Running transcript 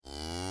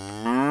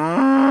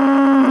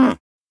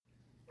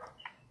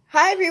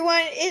Hi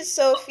everyone, it's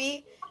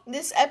Sophie.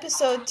 This is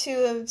episode 2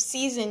 of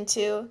season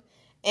 2.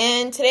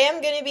 And today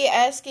I'm going to be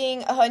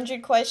asking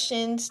 100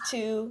 questions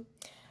to...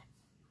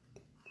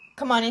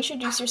 Come on,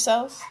 introduce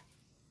yourself.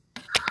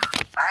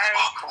 Hi.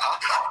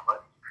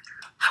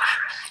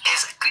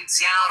 Es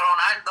Cristiano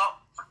Ronaldo.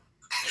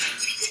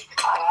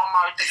 Juan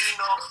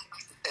Martino.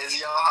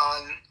 Es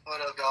Johan.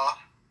 What up, y'all?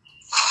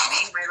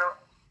 Dímelo.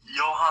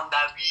 Johan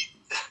David.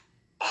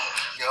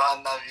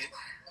 Johan David.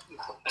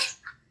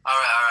 All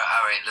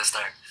right. Let's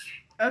start.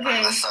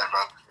 Okay. Let's start, bro.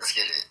 Let's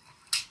get it.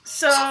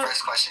 So, What's the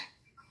first question?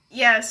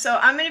 yeah, so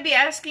I'm going to be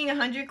asking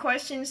 100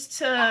 questions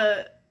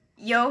to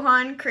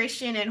Johan,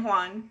 Christian, and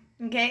Juan.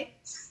 Okay?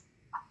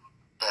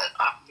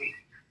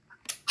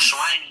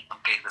 Schweini.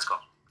 Okay, let's go.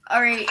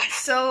 Alright,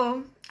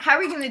 so how are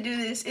we going to do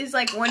this? Is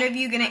like one of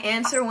you going to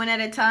answer one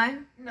at a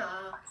time? No.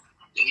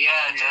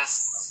 Yeah,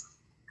 just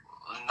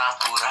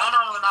natural.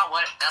 No, not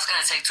what. That's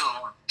gonna take too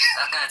long.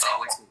 That's gonna take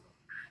way too long.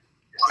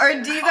 Or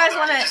do you guys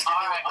want to... Alright.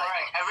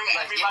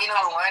 Give me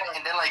number 1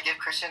 and then give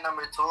Christian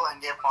number 2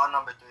 and give Juan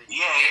number 3.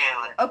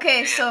 Yeah.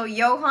 Okay, so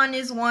Johan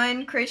is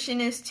 1,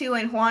 Christian is 2,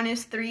 and Juan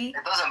is 3. It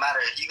doesn't matter.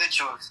 You could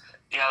choose.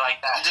 Yeah,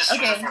 like that. You just choose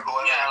Okay. for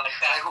whoever. Yeah, like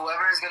that.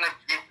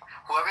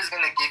 Whoever's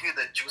gonna give you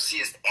the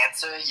juiciest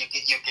answer, you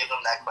give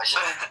them that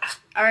question.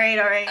 Alright.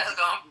 Let's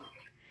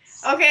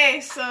go. Okay,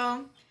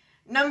 so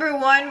number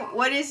 1,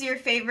 what is your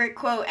favorite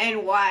quote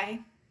and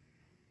why?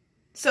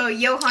 So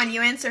Johan,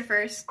 you answer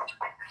first.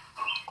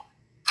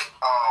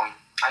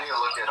 I need to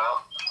look it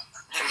up.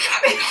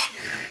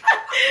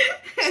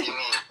 Give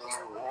me.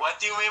 What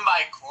do you mean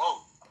by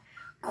quote?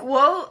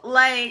 Quote,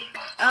 like,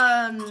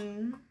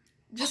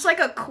 just like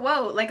a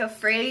quote, like a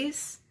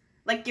phrase,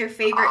 like your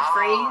favorite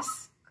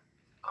phrase.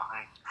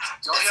 Okay.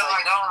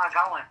 I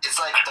got one. It's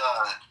like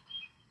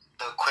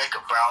the quick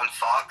brown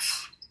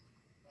fox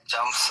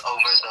jumps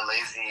over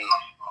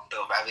the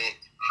rabbit.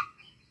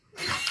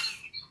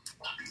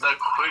 The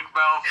quick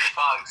brown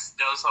fox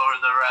jumps over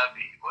the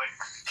rabbit. Wait.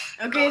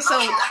 Okay,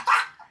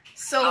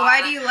 so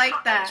why do you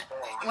like that?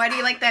 Why do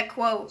you like that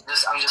quote?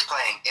 I'm just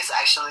playing. It's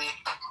actually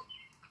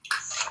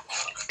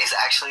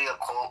a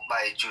quote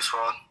by Juice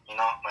WRLD. You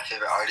know, my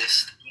favorite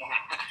artist.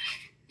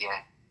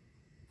 Yeah.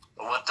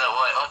 What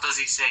does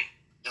he say?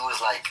 It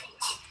was like,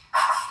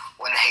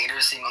 when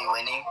haters see me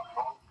winning,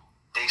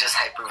 they just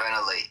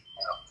hyperventilate.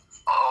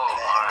 Oh,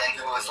 And then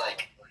he was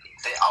like,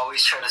 they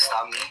always try to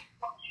stop me,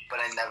 but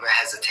I never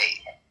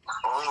hesitate.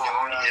 You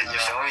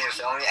feel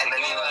me? And then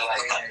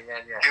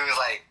he was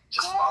like,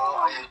 just follow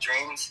all your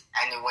dreams,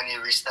 and when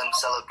you reach them,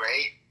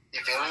 celebrate.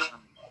 You feel me?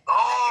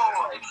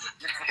 Oh.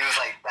 He was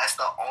like, that's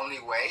the only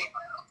way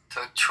to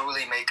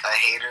truly make a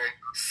hater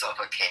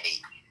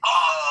suffocate.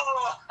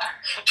 Oh.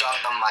 Drop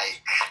the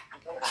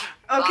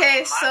mic.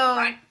 Okay,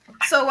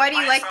 so why do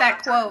you like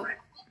that quote?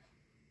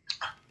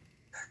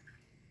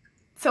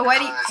 So why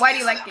do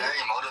you like It's it?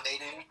 very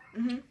motivating.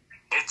 Mm-hmm.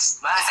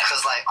 It's nice.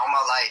 Because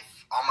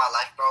all my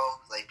life, bro,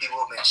 people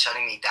have been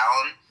shutting me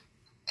down,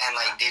 and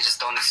they just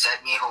don't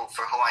accept me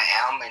for who I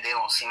am, and they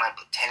don't see my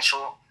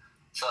potential.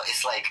 So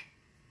it's like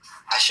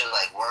I should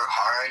work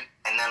hard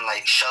and then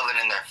shove it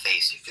in their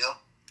face. You feel?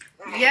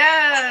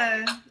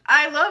 Yeah,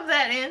 I love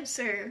that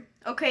answer.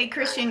 Okay,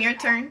 Christian, your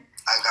turn.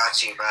 I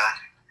got you, bro.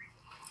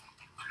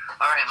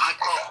 All right, my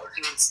quote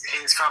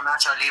is from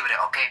Nacho Libre.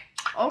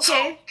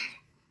 Okay.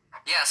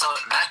 So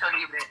Nacho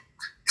Libre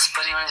is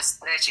putting on his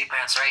stretchy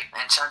pants, right?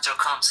 And Chancho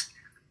comes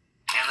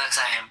and looks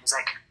at him. He's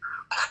like,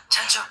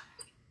 Chancho,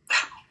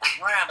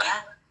 where am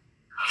I?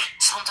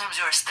 Sometimes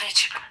you are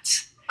stretchy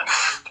pants.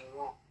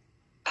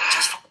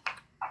 Just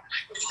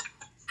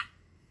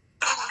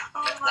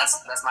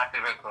that's my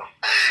favorite quote.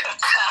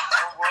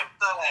 What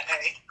the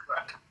heck, bro?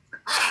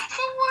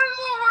 What in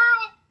the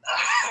world?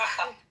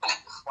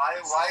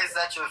 Why is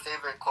that your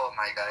favorite quote,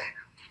 my guy?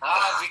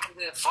 Because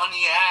it's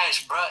funny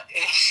ass, bro.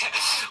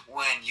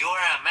 When you're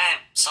a man,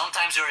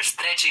 sometimes you're a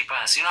stretchy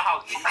pants. You know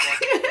how?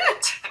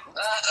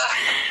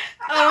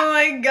 Oh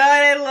my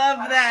god, I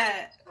love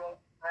that.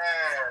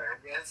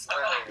 Yes,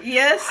 sir.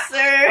 Yes,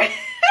 sir.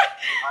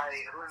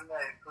 Alright, who's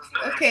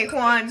next? Okay,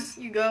 Juan,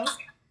 you go.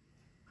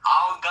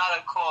 I don't got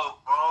a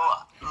quote,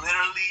 bro.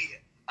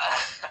 Literally, I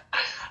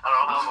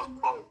don't have a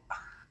quote.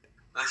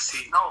 Let's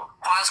see. No,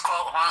 Juan's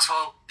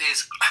quote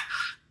is,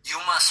 you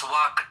must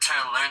walk,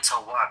 learn to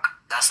walk.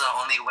 That's the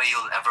only way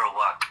you'll ever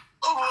walk.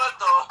 What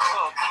the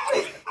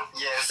fuck?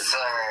 Yes,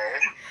 sir.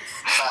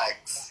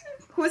 Facts.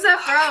 Who's that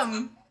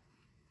from?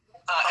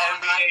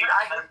 NBA.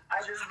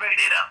 I just made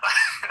it up.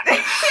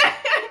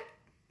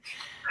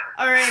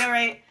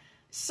 Alright.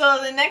 So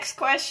the next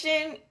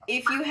question,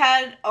 if you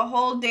had a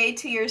whole day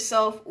to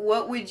yourself,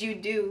 what would you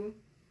do?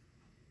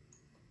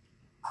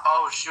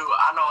 Oh shoot,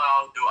 I know what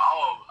I would do.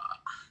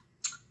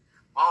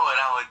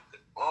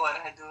 What would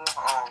I do?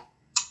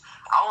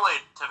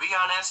 To be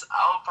honest, I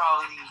would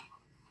probably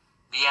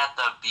be at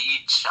the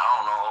beach. I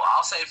don't know.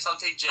 I'll say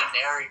something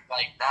generic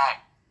like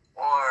that,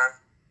 or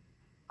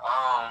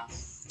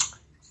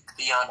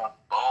be on a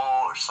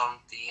boat or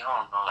something. I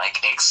don't know,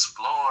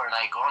 explore,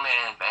 go on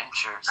an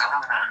adventure.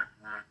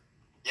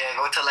 Yeah,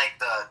 go to like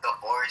the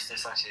forest or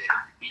some shit.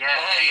 Yeah.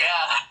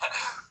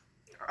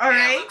 All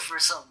right. Look for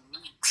some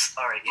leaks.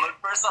 All right. Look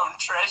for some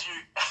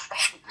treasure.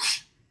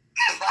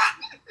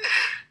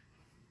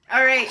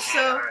 All right.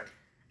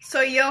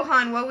 So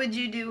Johan, what would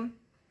you do?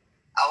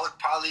 I would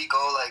probably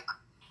go like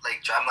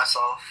drive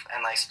myself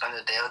and like spend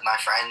the day with my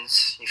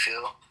friends. You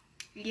feel?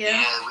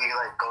 Yeah. We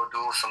like go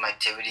do some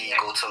activity.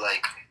 Go to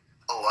like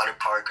a water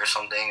park or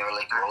something, or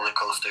like roller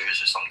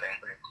coasters or something.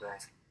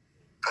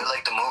 Or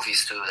like the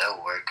movies too. That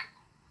would work.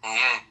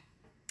 Yeah.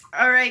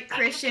 All right,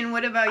 Christian.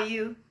 What about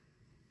you?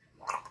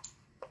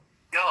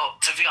 Yo,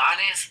 to be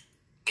honest,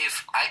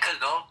 if I could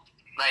go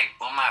like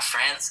with my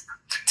friends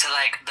to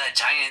like the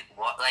giant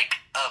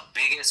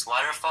biggest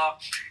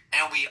waterfall,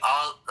 and we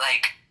all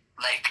like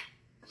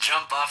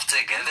jump off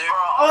together.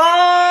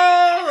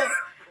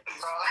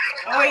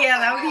 Oh yeah,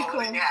 that would be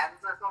cool. No. I'm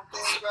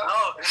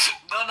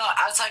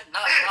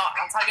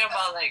talking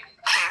about like.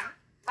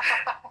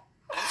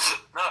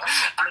 No,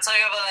 I'm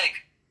talking about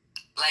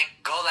like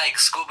go like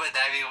scuba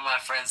diving with my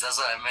friends. That's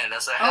what I meant.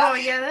 That's what. Oh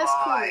yeah, that's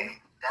cool.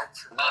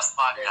 That's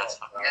fun. Yeah.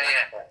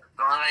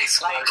 Going like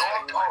scuba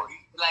diving.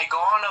 Go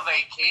on a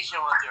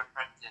vacation with your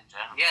friends in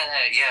general.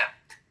 Yeah.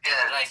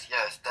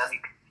 Yes, that's a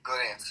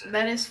good answer.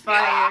 That is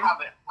fire. Yeah, I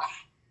haven't.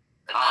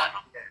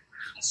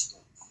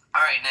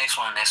 All right, next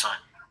one.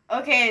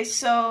 Okay,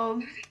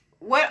 so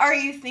what are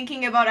you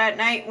thinking about at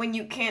night when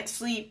you can't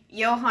sleep?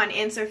 Johan,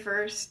 answer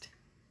first.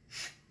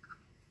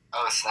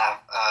 Oh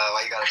snap!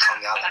 Why you gotta call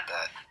me out like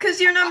that? Cause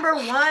you're number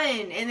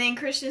 1, and then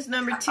Christian's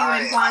number 2,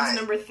 and Juan's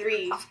number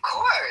 3. Of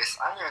course,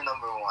 I'm your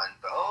number 1,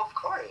 bro. Of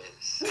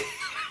course.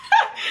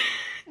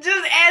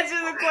 Just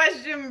answer the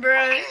question,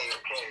 bro. Okay.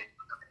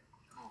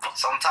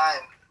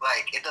 Sometimes,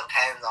 like, it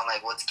depends on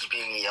like what's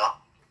keeping me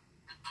up.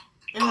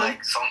 But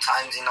like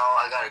sometimes,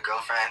 I got a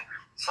girlfriend,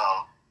 so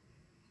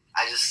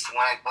I just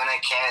when I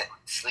can't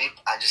sleep,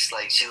 I just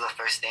like she's the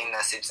first thing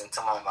that seeps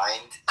into my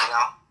mind,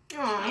 Aww.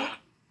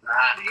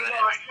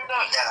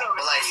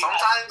 But like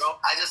sometimes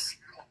I just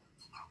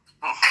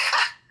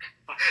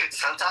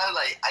sometimes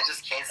like I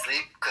just can't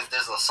sleep because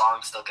there's a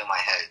song stuck in my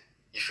head.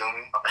 You feel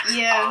me?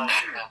 Yeah.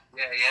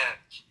 Yeah.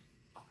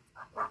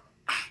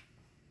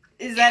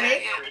 Is that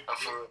it?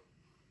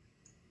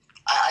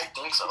 I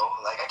think so.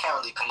 Like I can't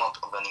really come up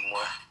with any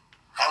more.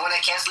 And when I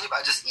can't sleep,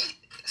 I just eat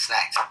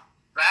snacks.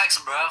 Facts,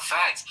 bro.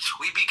 Facts.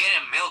 We be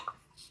getting milk.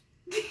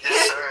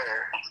 Yes,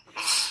 sir.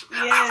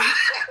 Yes.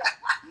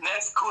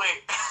 That's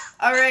quick.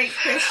 All right,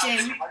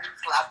 Christian. I'm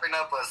slapping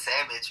up a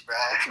sandwich, bro.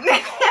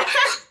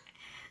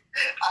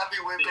 I'll be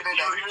whipping it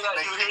up in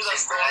the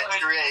kitchen, bro, at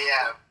 3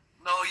 a.m.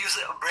 No, use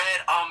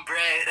bread on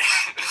bread.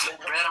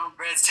 Bread on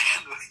bread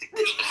sandwich.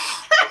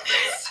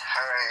 Yes,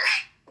 her.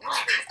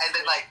 And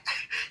then, like,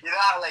 you know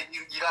how, like,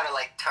 you gotta,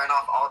 like, turn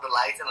off all the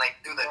lights and, like,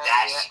 do the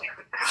dash?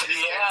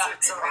 Yeah.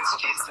 Someone's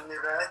chasing me,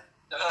 bro.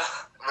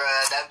 Bro,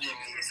 that'd be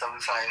me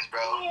sometimes,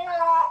 bro.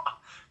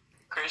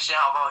 Christian,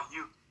 how about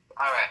you?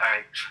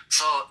 Alright.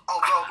 So,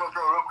 bro,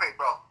 real quick,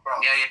 bro.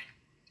 Yeah.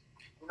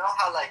 You know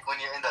how, like, when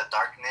you're in the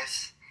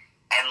darkness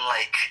and,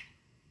 like,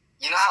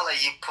 you know how, like,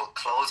 you put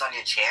clothes on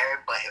your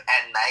chair, but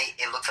at night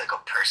it looks like a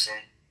person?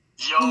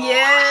 Yo.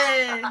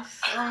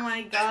 Yes. Oh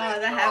my god,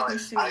 that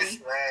happens to me. I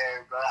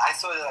swear, bro. I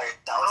saw there are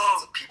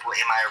thousands of people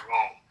in my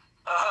room.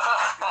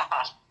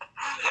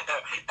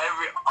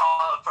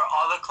 For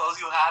all the clothes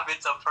you have,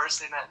 it's a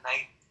person at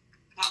night.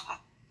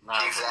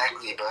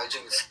 Exactly, bro. It's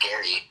just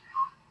scary.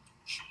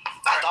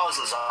 I thought it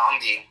was a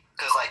zombie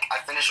because, like,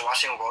 I finished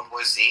watching World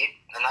War Z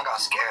and I got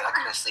scared. I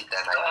couldn't sleep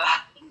that night.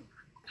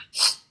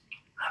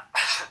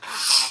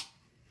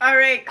 All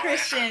right,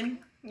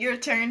 Christian, your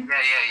turn.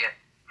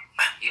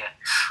 Yeah.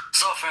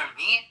 So for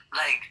me,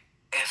 like,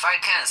 if I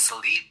can't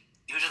sleep,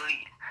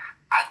 usually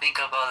I think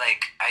about,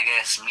 like, I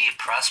guess me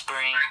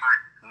prospering,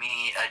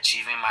 me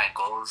achieving my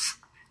goals,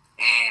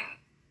 and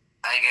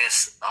I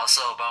guess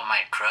also about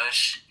my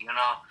crush, and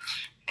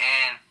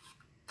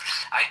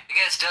I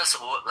guess just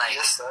like,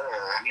 yes,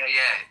 sir. Yeah.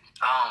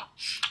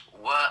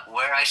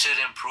 Where I should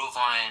improve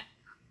on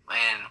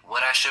and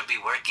what I should be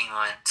working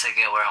on to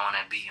get where I want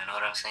to be. You know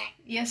what I'm saying?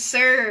 Yes,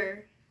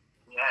 sir.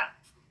 Yeah.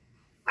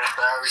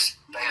 I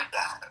respect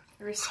that.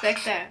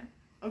 Respect that.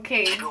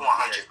 Okay. Keep it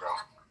 100, bro.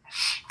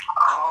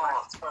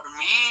 For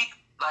me,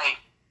 like,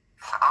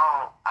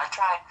 I'm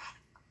trying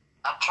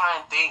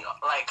to think,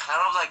 like,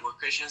 kind of like what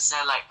Christian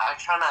said, like, I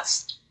try to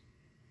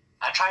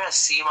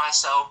see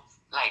myself,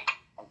 like,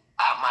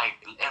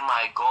 in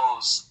my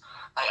goals.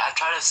 Like, I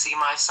try to see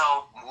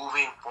myself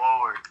moving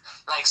forward.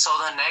 Like, so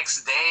the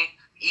next day,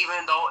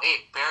 even though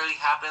it barely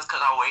happens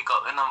because I wake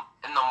up in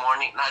the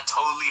morning and I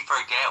totally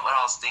forget what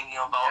I was thinking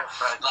about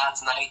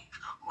last night.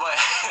 But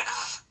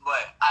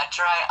I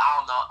try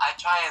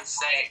and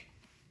set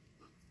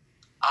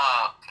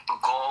a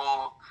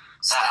goal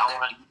that I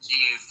want to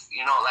achieve,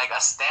 like a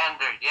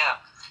standard,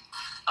 yeah.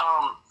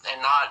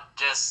 And not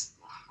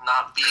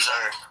be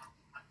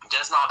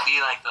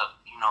like a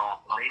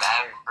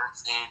bad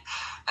person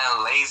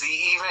and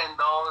lazy, even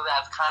though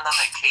that's kind of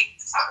the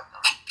case.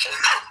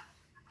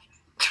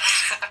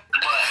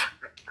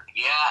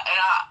 Yeah, and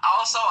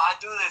I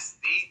do this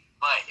thing,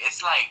 but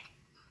it's like,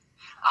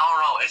 I don't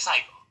know, it's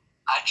like,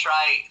 I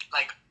try,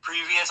 like,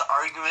 previous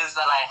arguments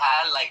that I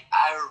had, like,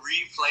 I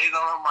replay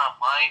them in my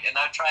mind, and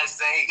I try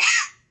saying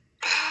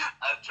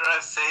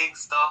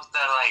stuff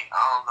that, like,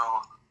 I don't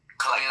know,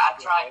 like, I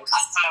try and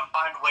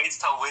find ways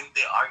to win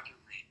the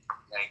argument,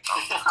 like,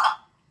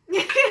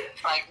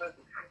 like,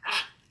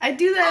 I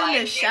do that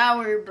in the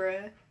shower,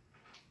 bruh.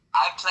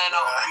 I plan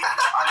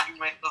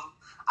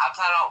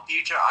out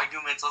future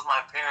arguments with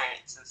my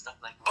parents and stuff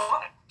like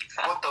that.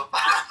 What the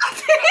fuck?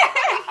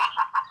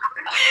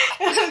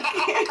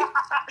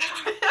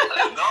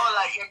 No,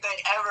 like if they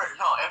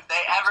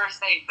ever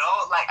say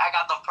no, like I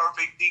got the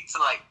perfect thing to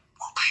like.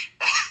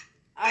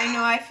 I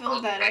know, I feel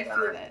that.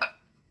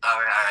 All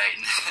right.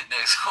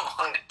 Next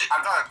one. I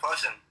got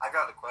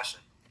a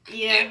question.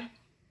 Yeah.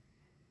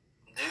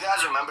 Do you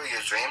guys remember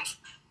your dreams?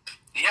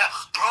 Yeah,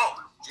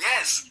 bro.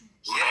 Yes.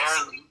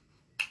 Barely.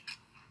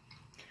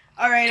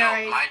 All right.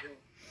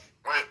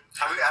 Wait,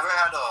 have you ever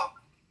had a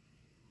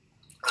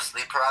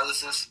sleep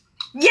paralysis?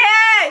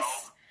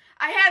 Yes!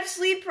 I have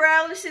sleep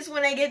paralysis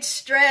when I get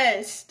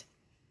stressed.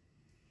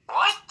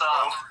 What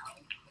the?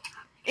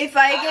 If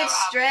I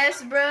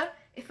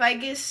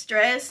get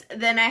stressed,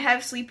 then I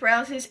have sleep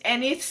paralysis,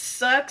 and it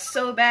sucks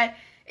so bad.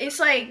 It's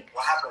like,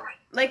 what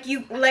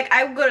happened?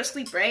 I would go to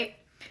sleep, right?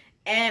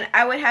 And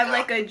I would have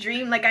like a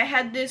dream. Like I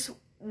had this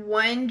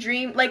one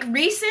dream. Like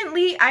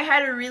recently, I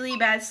had a really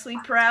bad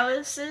sleep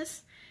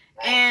paralysis,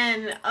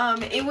 and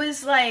it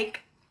was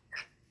like.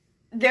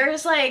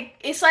 There's like,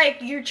 it's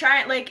like you're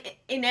trying, like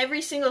in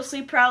every single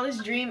sleep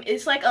paralysis dream,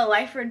 it's like a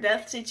life or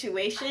death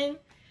situation.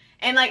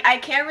 And like, I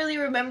can't really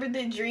remember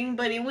the dream,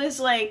 but it was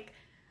like,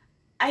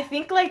 I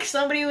think like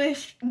somebody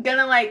was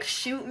gonna like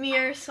shoot me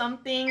or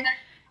something.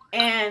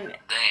 And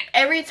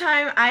every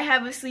time I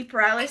have a sleep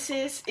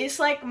paralysis, it's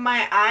like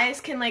my eyes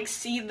can like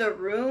see the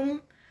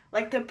room,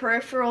 like the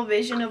peripheral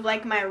vision of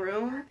like my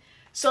room.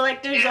 So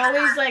like, there's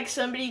always like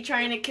somebody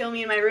trying to kill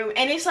me in my room.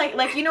 And it's like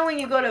you know when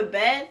you go to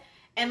bed,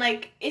 and,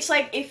 like, it's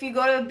like if you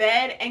go to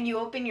bed and you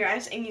open your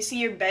eyes and you see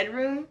your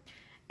bedroom.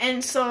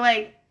 And so,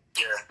 like,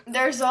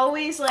 there's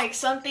always, like,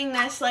 something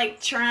that's,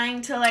 like,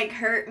 trying to, like,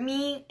 hurt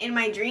me in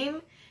my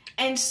dream.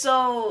 And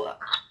so,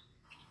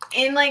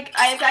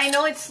 I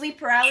know it's sleep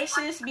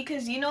paralysis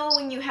because, you know,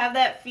 when you have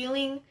that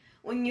feeling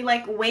when you,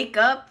 like, wake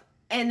up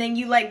and then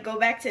you, like, go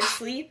back to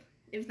sleep,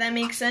 if that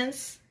makes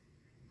sense?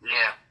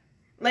 Yeah.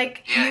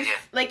 Like,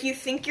 you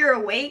think you're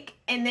awake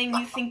and then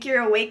you think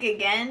you're awake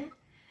again.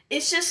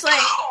 It's just like,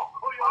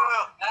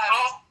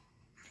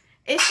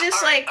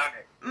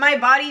 my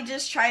body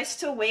just tries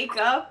to wake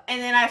up, and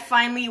then I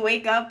finally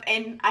wake up,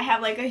 and I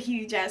have, like, a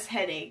huge-ass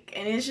headache,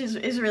 and it's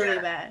really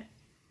bad.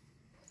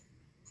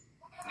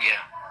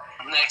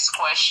 Yeah. Next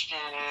question.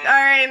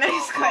 Alright,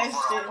 next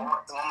question.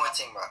 One more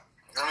thing, bro.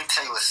 Let me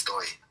tell you a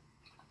story.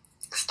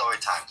 It's story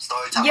time.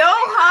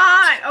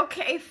 Johan!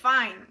 Okay,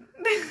 fine.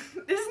 This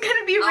is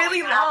gonna be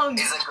really long.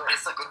 It's a good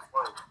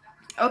story.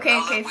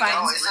 Okay, fine.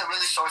 No, it's a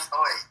really short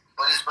story.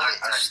 But it's really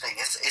interesting.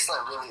 It's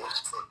like really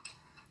interesting.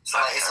 So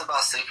like, it's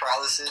about sleep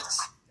paralysis.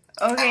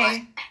 Okay. And,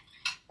 like,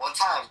 one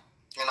time,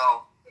 you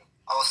know,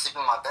 I was sleeping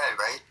in my bed,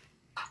 right?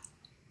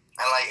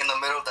 And like in the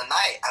middle of the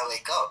night, I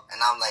wake up and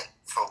I'm like,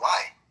 for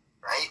why?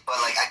 Right? But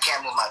like I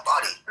can't move my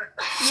body.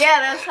 Yeah,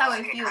 that's how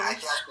it feels. I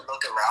just have to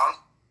look around,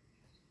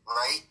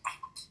 right?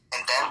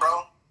 And then,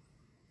 bro,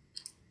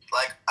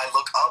 like I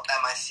look up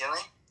at my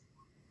ceiling.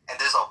 And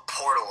there's a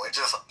portal. It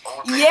just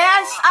opens.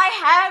 Yes, I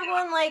had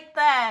one like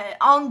that.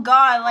 On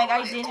God, like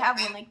I did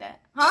have one like that.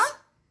 Huh?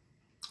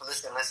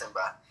 Listen,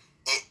 bro.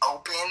 It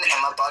opened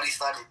and my body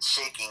started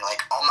shaking.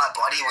 Like all my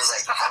body was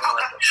like having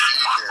like a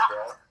seizure,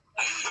 bro.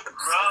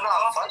 Bro,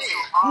 not funny.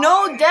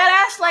 No,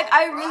 deadass. Like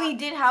I really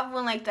did have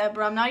one like that,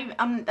 bro.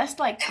 I'm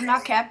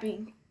not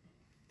capping.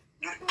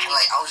 And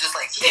like I was just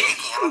like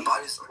shaking and my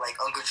body was like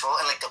uncontrolled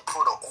and like the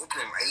portal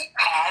opened, right?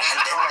 And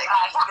then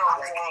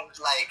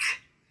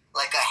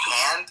like a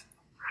hand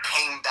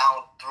came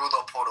down through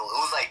the portal. It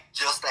was like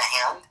just a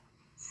hand,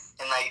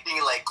 and like I think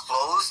it like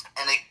closed,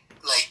 and it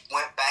like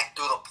went back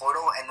through the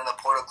portal, and then the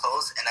portal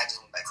closed, and I just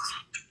went back to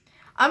sleep.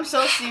 I'm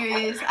so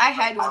serious. I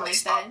had one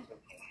like that.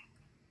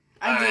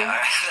 I did.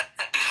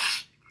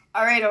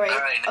 All right.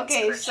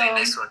 Okay, so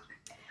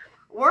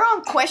we're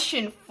on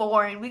question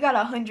 4, and we got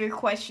 100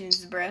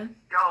 questions, bruh.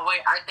 Yo,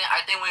 wait.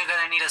 I think we're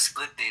gonna need to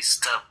split this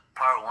to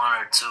part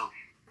 1 or 2.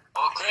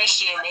 Oh,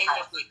 Christian, maybe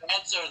if we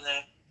answer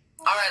then.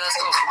 Alright, let's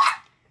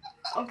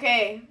go.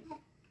 Okay.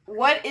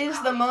 What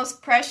is the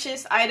most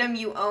precious item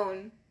you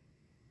own?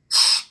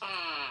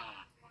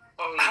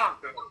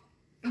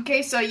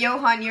 Okay, so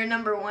Johan, you're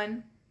number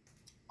 1.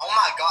 Oh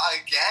my God,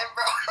 again,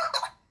 bro?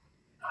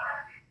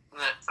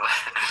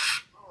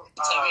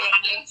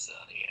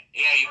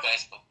 Yeah, you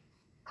guys go.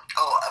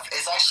 Oh,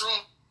 it's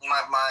actually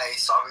my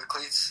soccer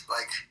cleats.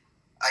 Like,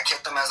 I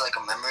kept them as like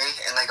a memory,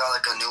 and I got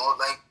like a new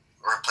like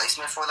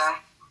replacement for them.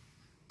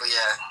 But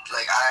yeah,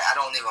 like I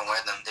don't even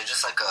wear them. They're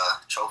just like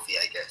a trophy,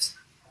 I guess.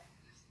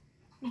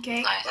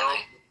 Okay. Nice.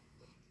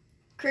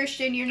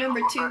 Christian, you're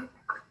number 2.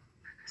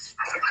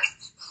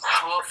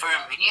 Well, for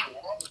me,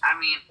 I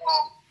mean,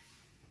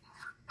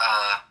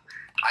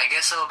 I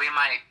guess it'll be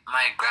my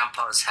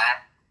grandpa's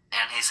hat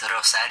and his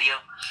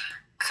rosario,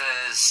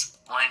 cause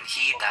when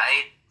he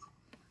died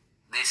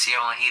this year,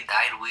 I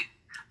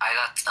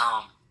got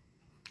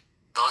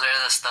those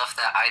are the stuff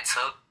that I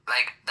took,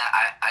 like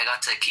that I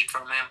got to keep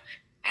from him,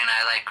 and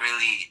I like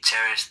really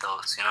cherish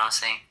those. You know what I'm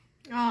saying?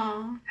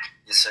 Oh.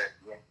 Yes, sir.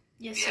 Yeah.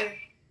 Yes, sir.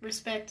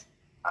 Respect.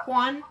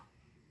 Juan?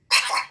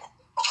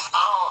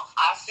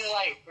 I feel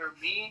like for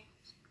me,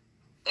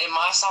 it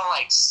might sound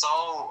like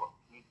so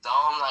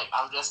dumb, like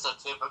I'm just a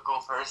typical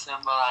person,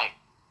 but like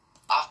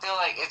I feel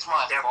like it's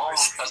my phone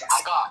because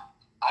I got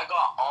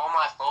all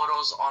my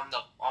photos on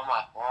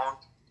my phone.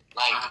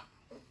 Like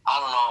I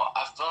don't know,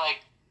 I feel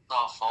like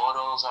the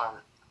photos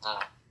are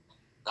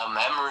the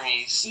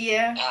memories.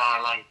 Yeah. And I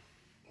like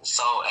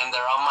and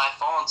they're on my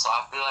phone, so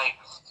I feel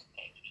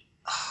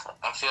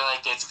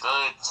like it's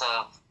good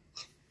to.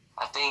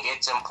 I think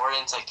it's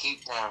important to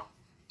keep them,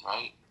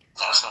 right?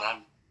 That's what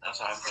I'm.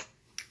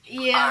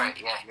 Yeah. Alright,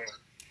 yeah.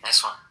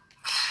 Next one.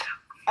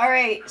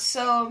 Alright,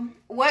 so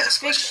what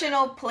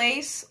fictional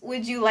place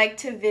would you like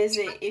to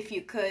visit if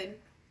you could?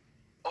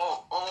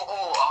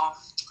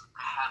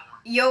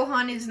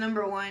 Johan is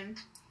number 1.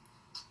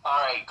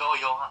 Alright, go,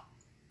 Johan.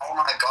 Oh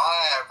my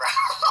god, bro.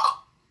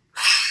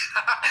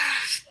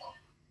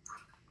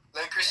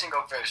 Let Christian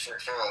go first. For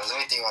real. Let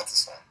me think about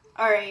this one.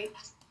 Alright.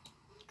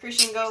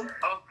 Christian, go.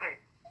 Okay.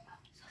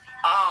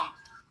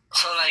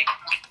 So like,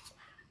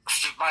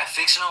 my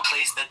fictional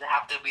place, does it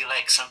have to be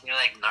like something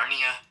like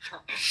Narnia?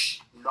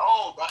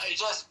 No, but it's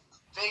just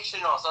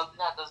fictional, something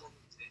that doesn't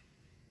exist.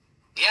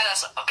 Yeah,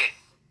 that's okay.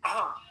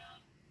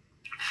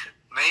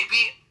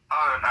 Maybe,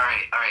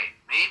 alright.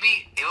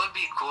 Maybe it would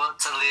be cool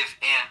to live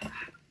in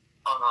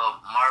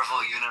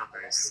Marvel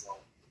Universe.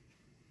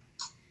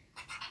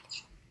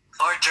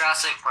 Or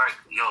Jurassic Park.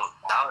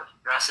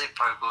 Jurassic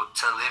Park,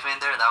 to live in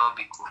there, that would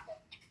be cool.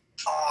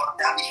 Oh,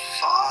 that'd be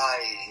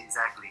fine.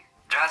 Exactly.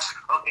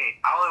 Okay,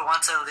 I would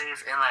want to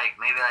live in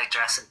maybe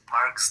Jurassic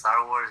Park,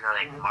 Star Wars, or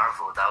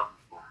Marvel. That would be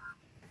cool.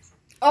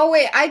 Oh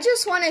wait, I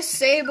just want to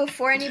say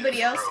before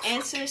anybody else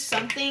answers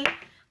something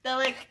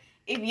that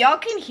if y'all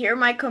can hear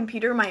my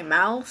computer, my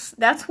mouse,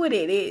 that's what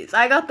it is.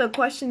 I got the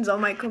questions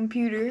on my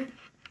computer.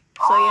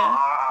 So yeah.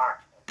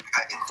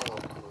 Cool.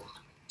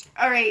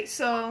 Alright,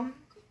 so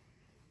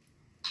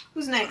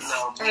who's next?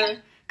 No,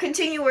 or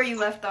continue where you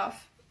left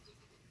off.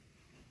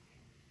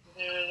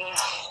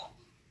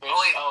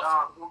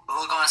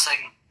 Who's going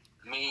second?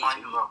 Me.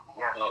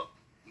 Yeah.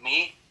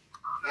 Me?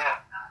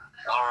 Yeah.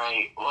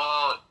 Alright,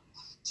 well,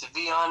 to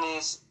be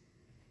honest,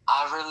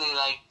 I really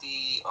like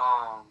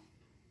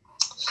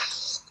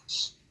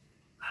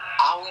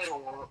I would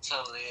want to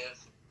live,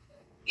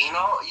 you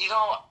know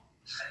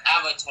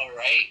Avatar,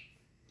 right?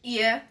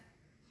 Yeah.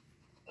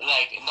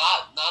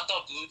 Not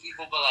the blue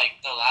people, but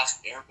the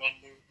last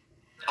Airbender.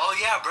 Oh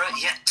yeah, bro.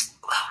 Yeah.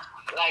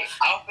 I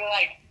feel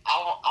like I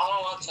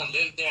want to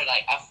live there.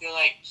 I feel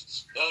like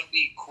it would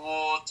be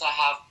cool to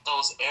have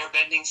those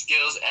airbending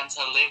skills and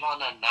to live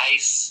on a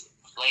nice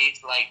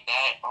place like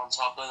that. On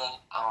top of that,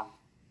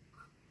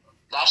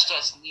 that's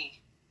just me.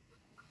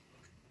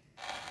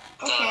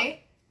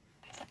 Okay.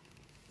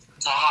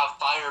 To have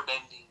fire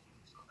bending.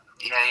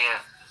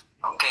 Yeah.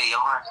 Okay,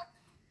 Johan.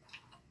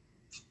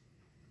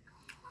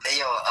 Hey,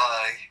 yo,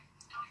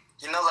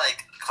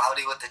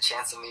 Cloudy with the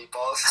Chance of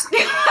Meatballs?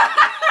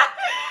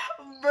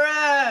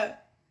 Bruh.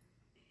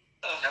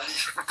 That'd be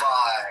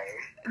fire.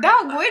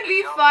 That would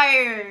be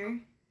fire.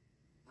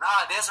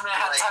 Nah, this man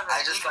had time to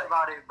think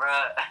about it,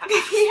 bruh.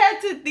 He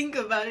had to think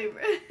about it,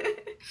 bruh.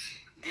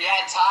 He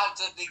had time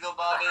to think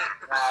about it.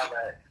 Nah,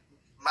 but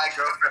my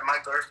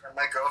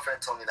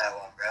girlfriend told me that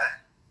one, bruh.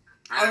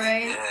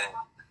 Alright. Yeah.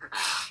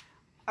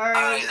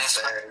 Alright.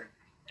 Next one.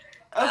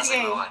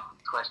 Okay.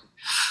 Question.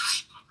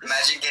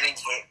 Imagine getting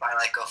hit by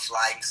a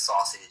flying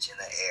sausage in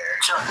the air.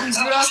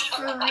 Bruh,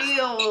 for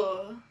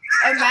real.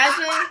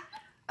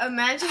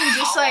 Imagine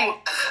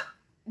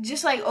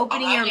just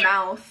opening your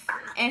mouth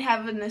and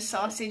having the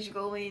sausage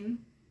go in.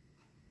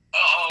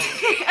 Oh,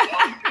 okay.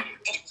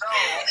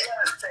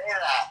 Say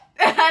that.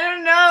 I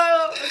don't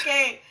know.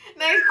 Okay,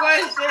 next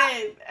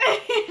question.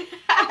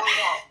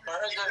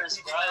 Burgers,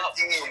 bro.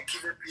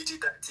 Keep it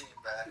PG-13,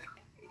 man.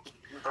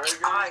 Burgers.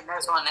 Alright,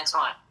 next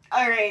one.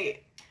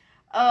 Alright.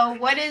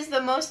 What is the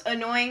most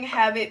annoying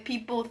habit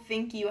people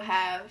think you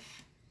have?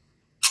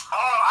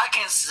 Oh, I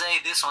can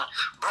say this one.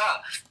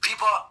 Bruh,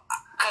 people,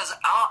 because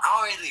I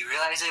don't really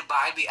realize it, but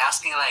I be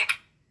asking, a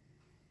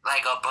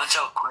bunch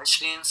of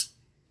questions.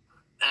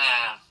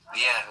 And,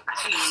 yeah.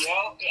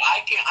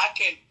 I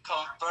can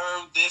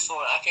confirm this one.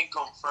 I can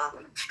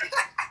confirm it.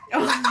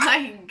 Oh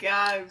my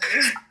god,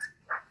 bro.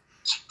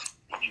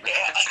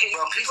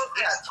 Bro, people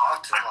can't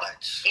talk too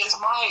much. Is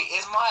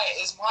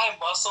my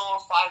muscle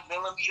 5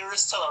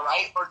 millimeters to the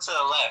right or to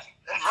the left?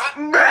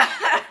 Bruh.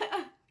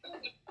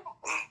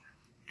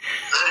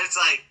 It's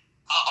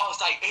I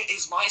was like,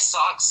 is my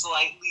sock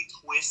slightly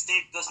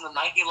twisted? Does the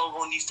Nike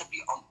logo needs to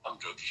be? I'm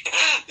joking.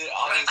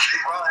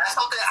 Bro, that's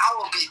something I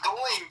will be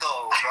doing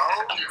though,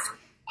 bro.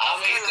 I'm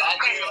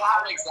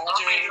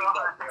exaggerating.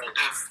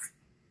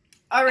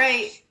 All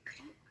right.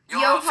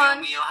 Johan.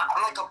 I'm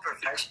like a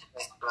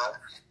perfectionist, bro.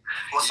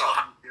 What's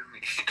up?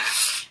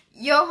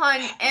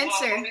 Johan,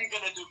 answer. What are you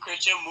gonna do,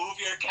 Christian? Move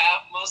your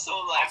calf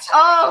muscle, like.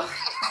 Oh.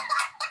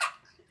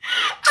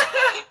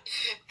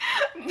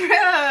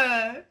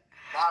 Bruh.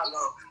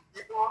 No.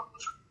 People,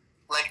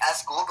 like at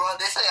school, bro,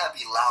 they say I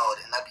be loud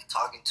and I be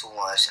talking too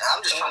much, and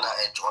I'm just trying to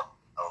enjoy.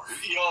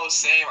 Yo,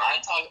 same. I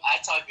talk a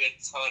ton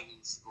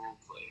in school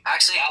play.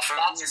 Actually, for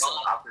me, it's the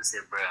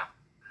opposite, bro.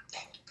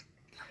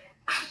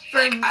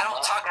 Like, I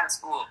don't talk at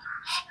school.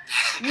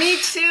 Me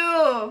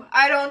too.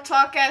 I don't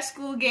talk at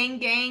school,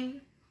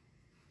 gang.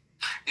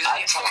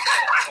 I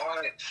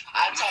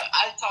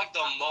talk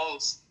the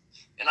most,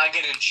 and I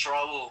get in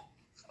trouble.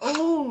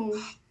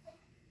 Ooh,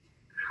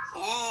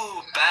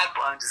 bad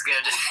boy. I'm just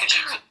kidding.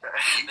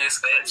 Next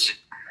question.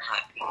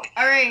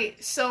 All right.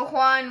 So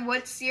Juan,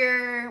 what's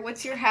your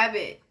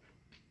habit?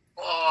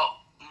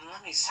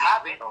 Let me see.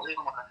 Habit.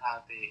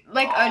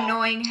 Like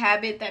annoying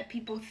habit that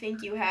people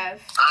think you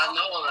have. I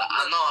know.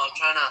 I'm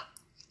trying to.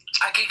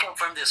 I can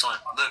confirm this one.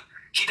 Look,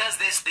 he does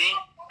this thing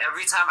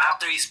every time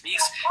after he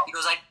speaks. He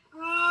goes like.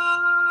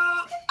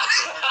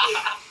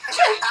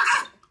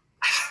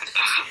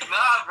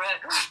 Nah, bro.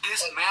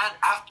 This man,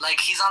 like,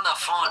 he's on the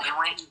phone, and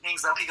when he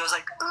hangs up, he goes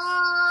like,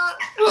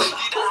 he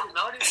doesn't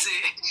notice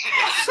it.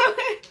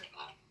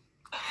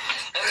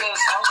 And then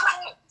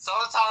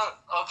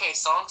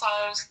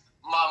sometimes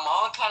my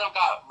mom kind of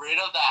got rid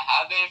of that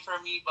habit for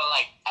me, but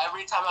like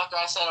every time after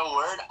I said a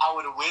word, I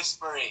would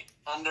whisper it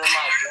under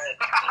my breath.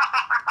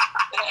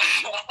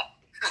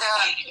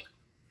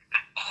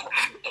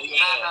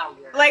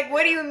 Like,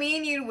 what do you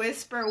mean you'd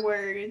whisper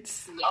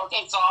words?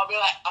 Okay, so I'll be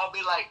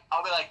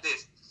like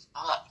this.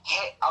 I'm like,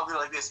 hey, I'll be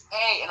like this.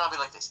 Hey, and I'll be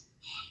like this.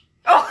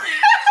 Oh.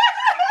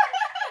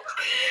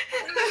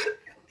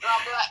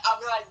 I'll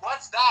be like,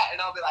 what's that? And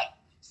I'll be like.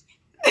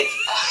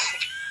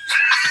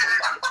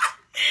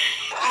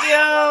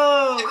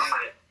 Yo.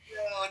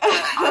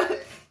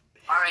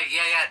 All right,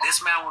 yeah.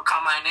 This man would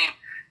call my name.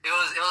 It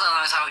was a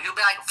long time. He'll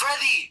be like,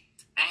 Freddy,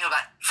 and he'll be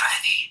like,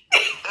 Freddy.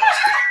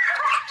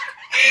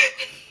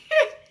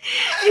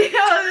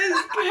 Yo, this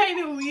is kind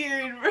of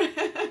weird, bro. I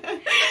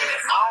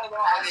don't know.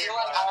 I feel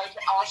like I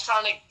was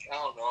trying to. I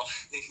don't know. I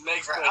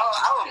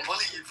would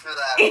bully you for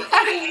that. Yeah,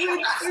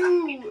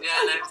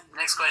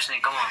 next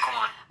question. Come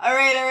on. All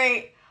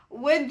right.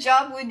 What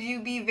job would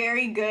you be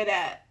very good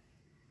at?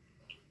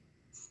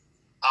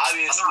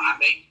 Obviously,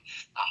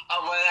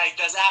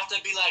 does it have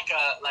to be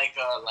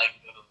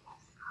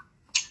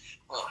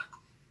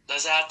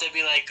does it have to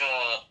be like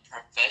a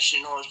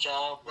professional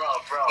job? Bro.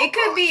 It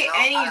could be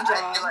any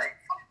job.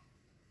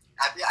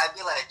 I'd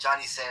be like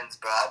Johnny Sins,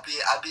 bro. I'd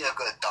be a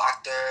good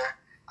doctor.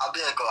 I'd be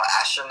a good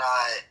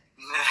astronaut.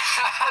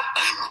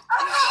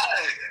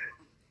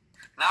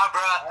 Nah,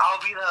 bro. I'll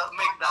be the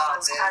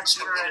McDonald's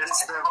cashier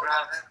register, bro.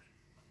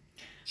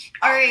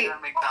 All right.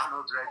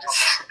 McDonald's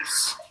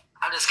register.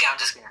 I'm just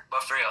kidding.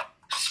 But for real,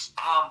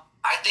 I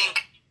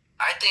think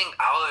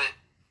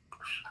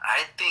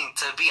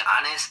to be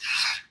honest,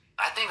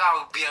 I think I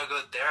would be a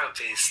good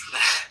therapist.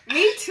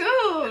 Me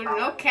too.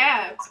 No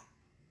cap.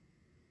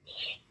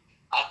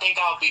 I think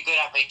I'll be good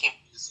at making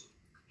music.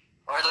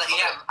 Or I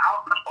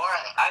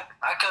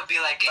could be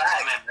like an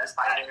MMA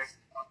fighter.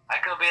 I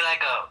could be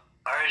like a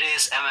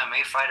artist,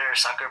 MMA fighter,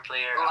 soccer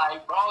player.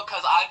 Like, bro,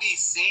 cause I be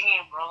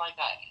singing, bro, like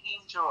an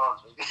angel.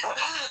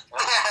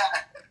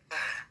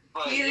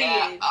 But period.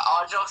 Yeah,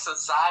 all jokes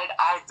aside,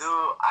 I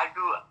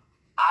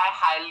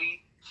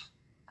highly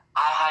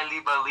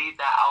believe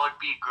that I would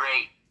be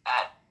great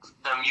at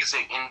the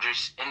music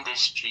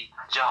industry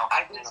job.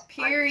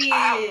 Period.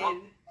 I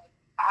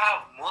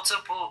have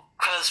multiple,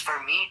 cause for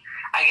me,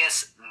 I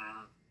guess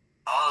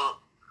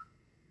all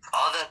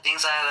the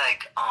things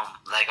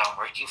I'm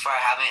working for, I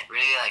haven't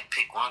really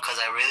picked one, cause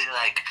I really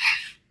like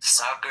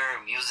soccer,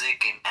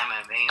 music, and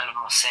MMA. You know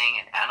what I'm saying,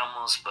 and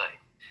animals, but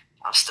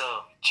I'm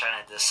still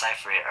trying to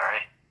decipher it.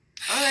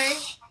 All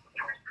right.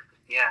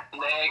 Yeah.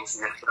 Next.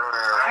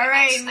 All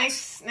right.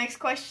 Next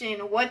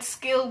question. What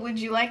skill would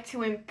you like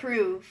to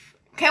improve?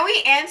 Can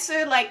we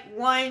answer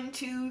 1,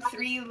 2,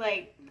 3?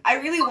 I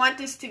really want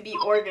this to be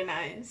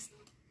organized.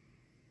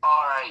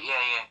 All right.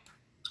 Yeah.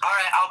 All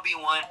right. I'll be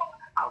one.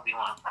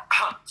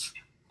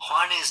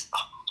 Juan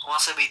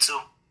wants to be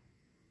 2.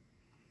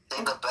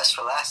 Save the best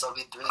for last. I'll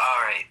be 3.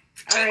 All right.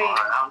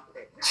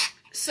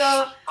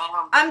 So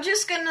I'm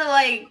just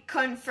gonna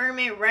confirm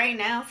it right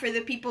now for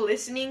the people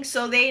listening,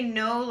 so they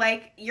know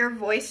your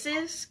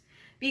voices,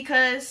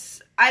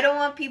 because I don't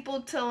want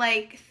people to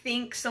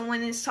think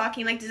someone is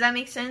talking. Does that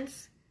make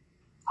sense?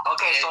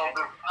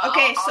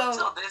 Okay,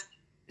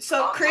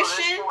 so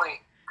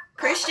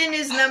Christian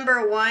is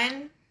number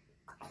 1,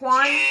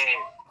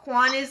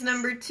 Juan is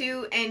number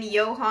 2, and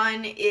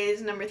Johan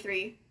is number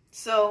 3.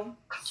 So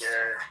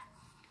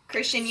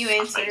Christian, you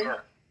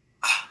answer.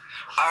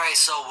 Alright,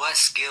 so what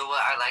skill would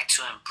I like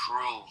to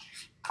improve?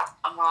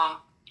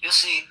 You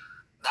see,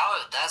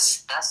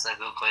 that's a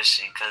good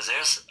question, because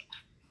there's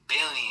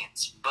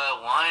billions,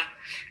 but one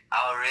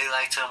I would really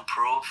like to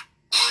improve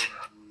would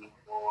be...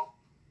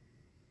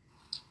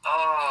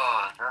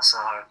 Oh, that's so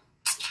hard.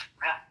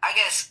 I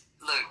guess,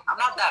 look, I'm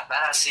not that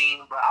bad at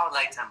singing, but I would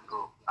like to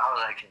improve.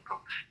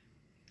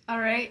 All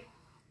right.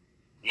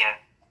 Yeah.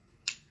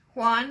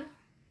 Juan?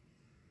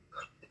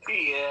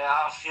 Yeah,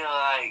 I feel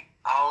like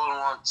I would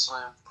want to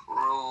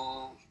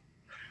improve.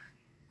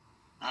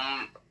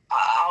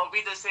 I'll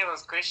be the same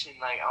as Christian.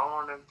 Like, I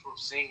want to improve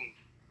singing.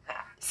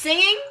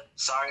 Singing?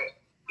 Sorry.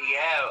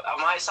 Yeah, I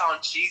might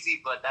sound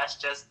cheesy, but that's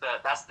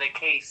the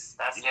case.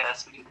 That's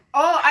me.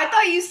 Oh, I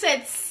thought you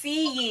said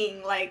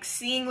seeing, like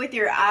seeing with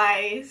your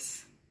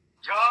eyes.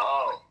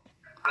 Oh,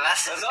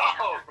 glasses.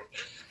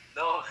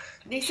 No.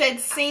 They said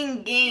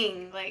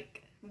singing,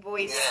 like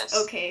voice. Yes.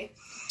 Okay.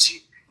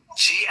 G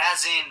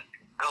as in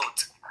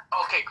goat.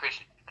 Okay,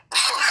 Christian.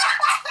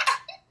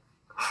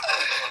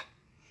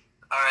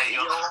 All right,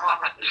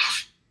 Johan.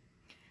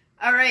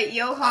 All right,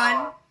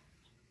 Johan.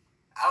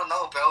 I don't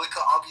know, bro. We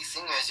could all be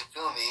singers. You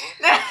feel me?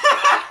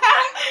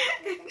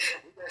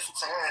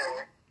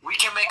 We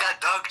can make a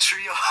dog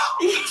trio.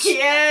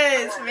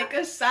 Yes, make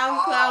a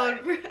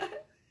SoundCloud, bro.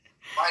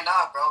 Why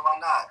not, bro? Why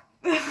not?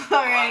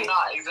 All right. Why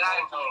not?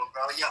 Exactly.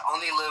 Bro, you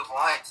only live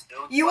once,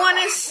 dude. You want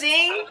to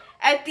sing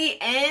at the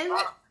end?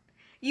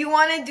 You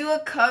want to do a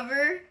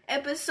cover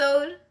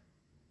episode?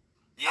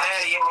 Yeah.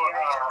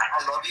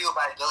 I Love You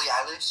by Billie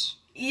Eilish.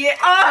 Yeah.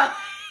 Oh.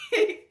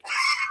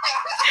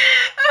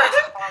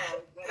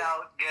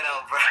 Get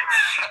out, bro.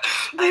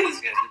 That's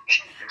good.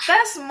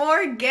 That's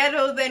more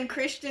ghetto than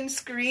Christian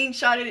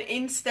screenshotted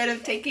instead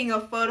of taking a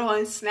photo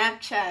on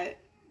Snapchat.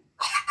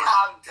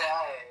 I'm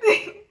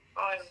dead.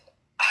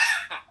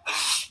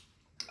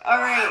 All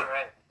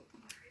right.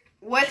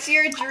 What's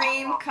your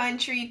dream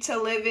country to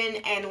live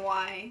in and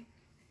why?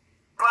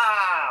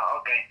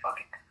 Wow. Okay.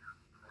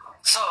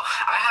 So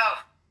I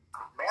have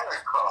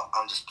America.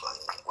 I'm just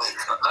playing. Wait.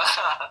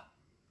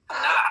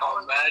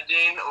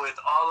 Imagine with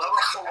all of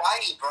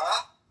Hawaii, bro.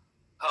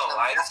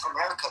 Hawaii. That's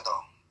America,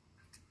 though.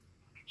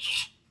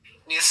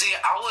 You see,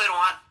 I would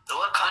want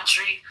what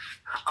country?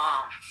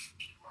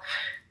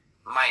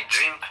 My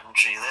dream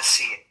country. Let's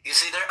see. You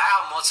see, I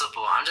have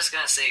multiple. I'm just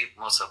gonna say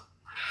multiple.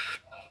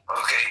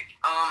 Okay.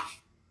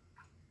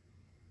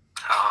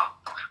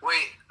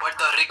 Wait.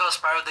 Puerto Rico is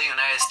part of the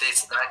United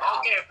States.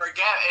 Okay,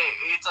 forget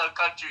it. It's a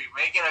country.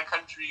 Make it a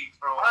country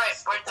for Alright,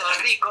 Puerto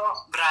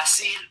Rico,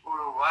 Brazil,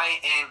 Uruguay,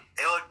 and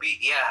it would be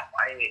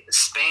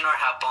Spain or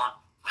Japan.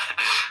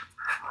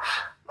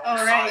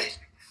 Alright.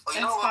 Oh,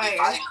 you know what would be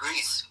fine?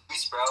 Greece,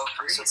 bro.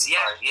 Greece,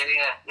 yeah.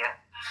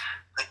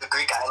 Like the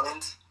Greek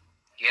island.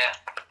 Yeah,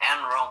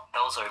 and Rome.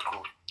 Those are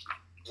cool.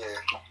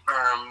 Yeah.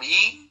 For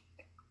me,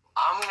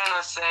 I'm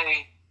gonna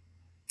say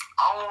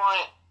I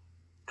want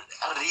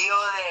Rio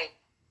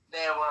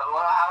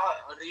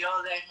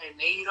de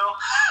Janeiro.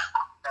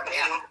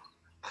 Janeiro.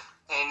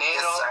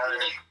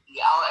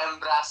 Out in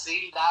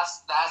Brazil.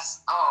 That's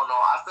I don't know.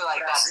 I feel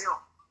like Brazil.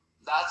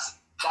 that's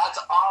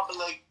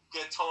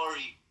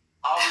obligatory.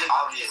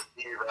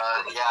 Obviously, bro.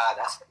 Yeah,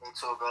 that's me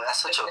too, bro.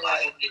 That's such a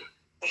vibe.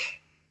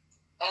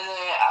 And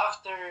then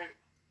after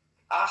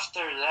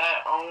that,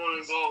 I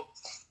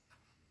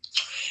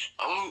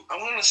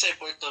want to say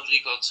Puerto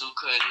Rico too,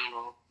 cause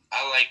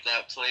I like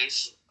that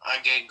place. I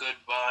get good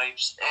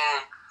vibes,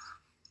 and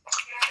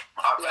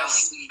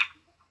let's see.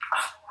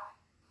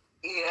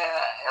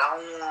 Yeah, I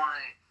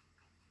want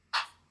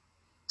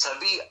to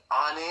be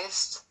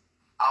honest.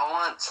 I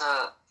want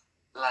to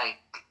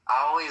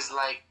I always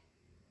like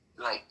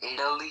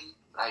Italy,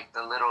 like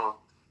the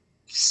little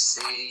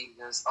cities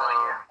and stuff.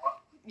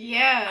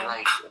 Yeah.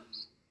 Like,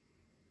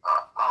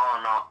 I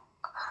don't know.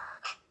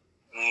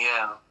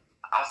 Yeah,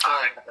 I feel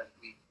like that'd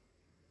be.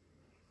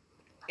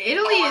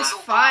 Italy is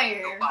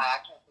fire.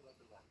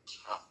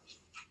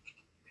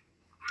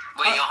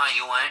 Wait, Johan,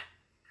 you went?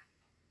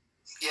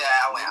 Yeah,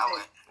 I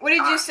went. What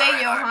did you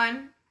say,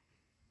 Johan?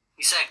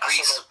 You said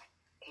Greece.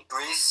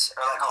 Greece,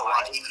 or like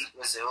Hawaii,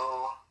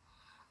 Brazil,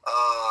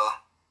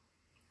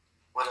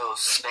 what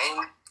else? Spain?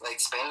 Like,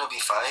 Spain will be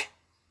fine.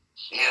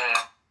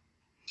 Yeah.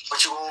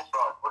 Portugal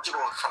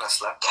kind of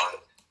slept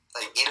on.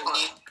 Like,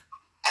 Italy,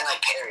 and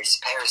like Paris.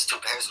 Paris too.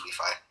 Paris will be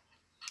fine.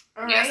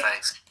 All Yeah, right.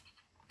 thanks.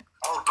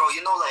 Oh, bro,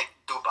 you know, like,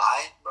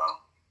 Dubai, bro?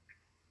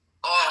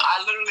 Oh,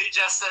 I literally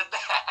just said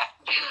that.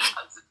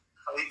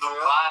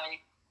 Dubai.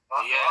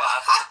 Yeah.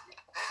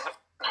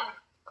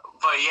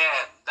 But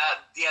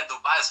yeah,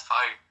 Dubai's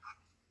fire.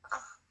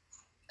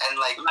 And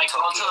like go to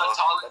the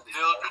tallest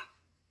building.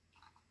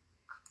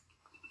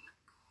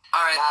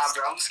 Alright. Nah,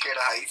 bro, I'm scared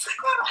of heights.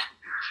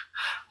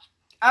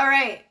 All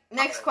right.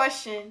 Next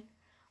question.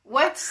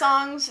 What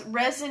songs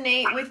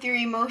resonate with your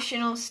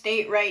emotional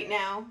state right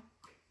now?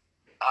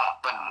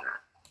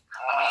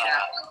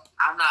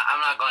 I'm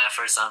not going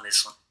first on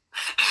this one.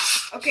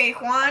 Okay,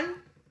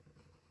 Juan.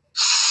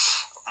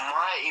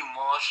 My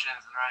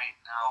emotions right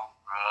now,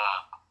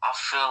 bruh. I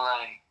feel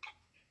like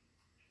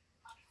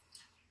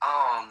I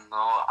don't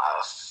know.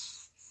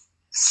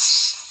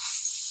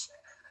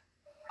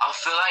 I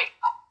feel like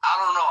I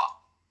don't know.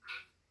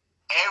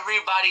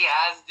 Everybody everybody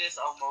has this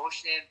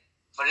emotion,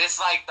 but it's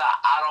like the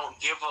I don't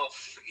give a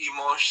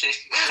emotion.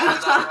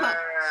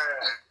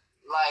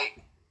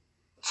 Like,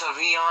 to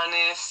be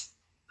honest,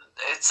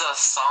 it's a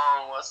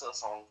song. What's the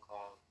song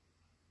called?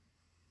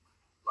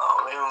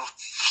 Oh, man.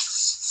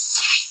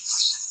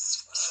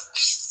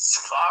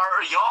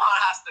 Johan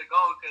has to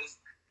go because...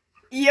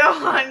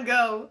 Johan,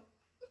 go.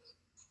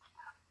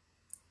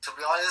 To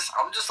be honest,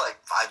 I'm just like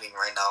vibing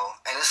right now.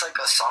 And it's like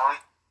a song.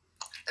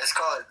 It's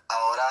called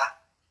Ahora.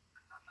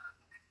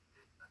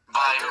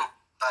 By who?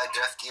 By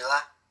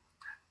Driftila.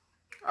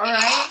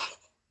 Alright.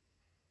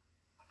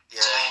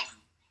 Yeah.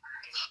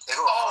 They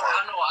go Oh, hard.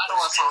 I know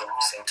what song. At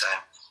the same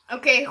time.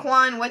 Okay,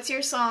 Juan, what's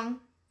your song?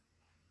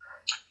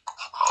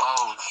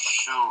 Oh,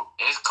 shoot.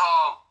 It's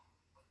called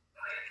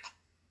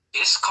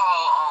it's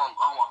called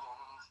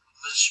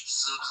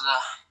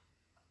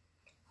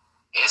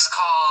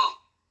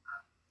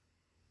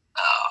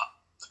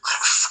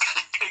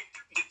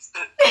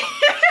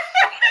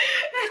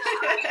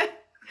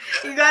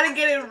You gotta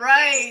get it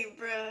right,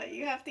 bruh.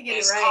 You have to get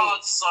it right.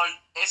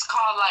 It's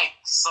called like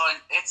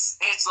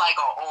it's like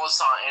an old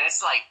song and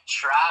it's like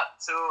trap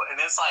too and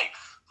it's like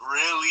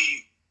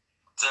really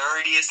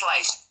dirty. It's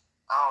like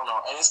I don't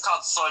know, and it's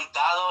called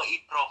Soldado y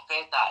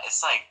Profeta.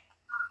 It's like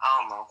I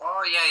don't know.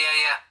 Oh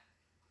yeah.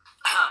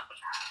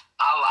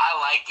 I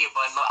like it,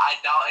 but no, I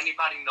doubt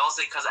anybody knows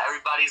it because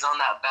everybody's on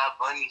that Bad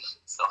Bunny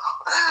shit. So.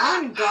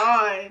 Oh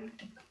God.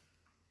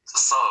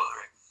 So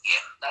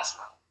yeah, that's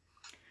my.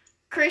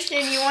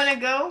 Christian, you wanna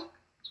go?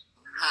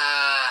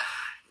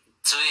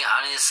 To be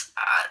honest,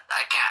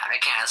 I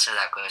can't answer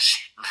that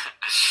question.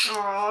 Oh,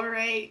 all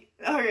right.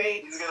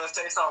 He's gonna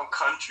say some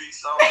country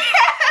song.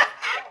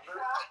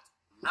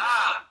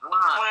 Nah.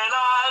 When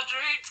I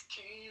drink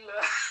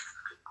tequila.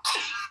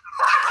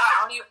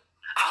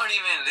 I don't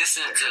even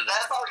listen to that.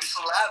 That's how you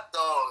slap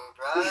though,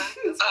 bro.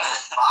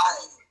 That's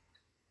fine.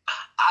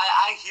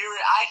 I hear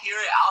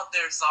it out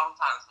there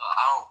sometimes, but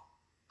I don't.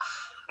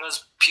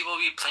 Because people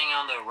be playing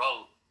on the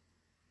road.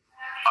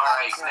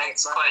 Alright,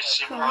 next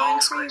question, bro.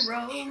 Country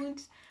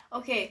roads.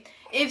 Okay,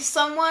 if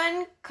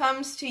someone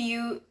comes to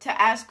you to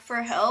ask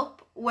for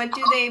help, what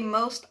do they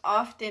most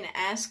often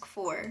ask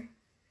for?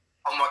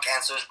 Homework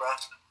answers, bro.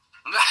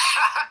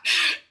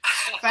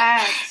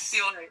 Facts.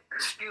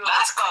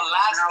 That's the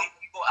last thing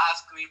people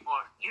ask me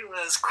for. He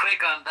was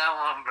quick on that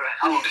one, bro.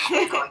 I was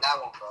quick on that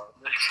one, bro.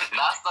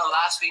 That's the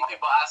last thing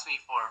people ask me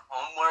for.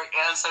 Homework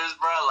answers,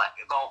 bro. Like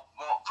the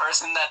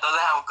person that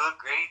doesn't have good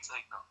grades,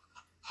 like no.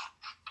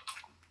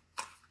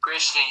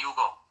 Christian, you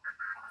go.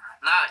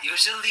 Nah,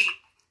 usually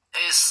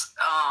it's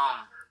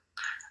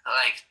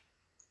like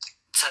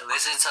to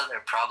listen to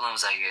their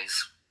problems, I guess.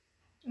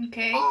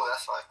 Okay. Oh,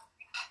 that's fine.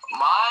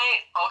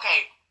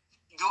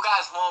 You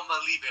guys won't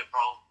believe it,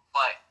 bro,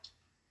 but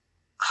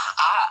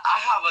I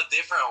have a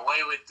different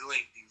way with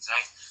doing things,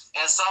 right?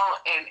 And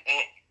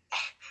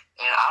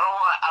I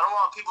don't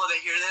want people to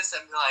hear this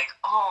and be like,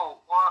 oh,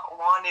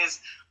 Juan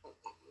is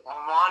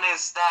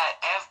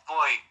that F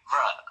boy,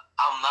 bruh.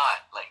 I'm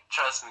not, like,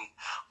 trust me.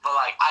 But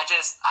like, I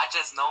just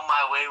know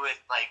my way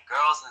with like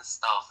girls and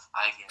stuff,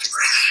 I guess.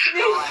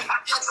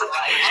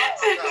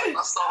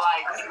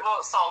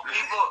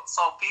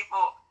 So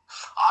people.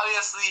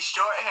 Obviously,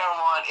 short hair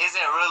Juan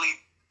isn't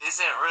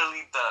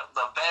really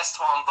the best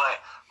one,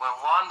 but when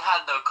Juan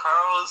had the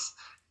curls,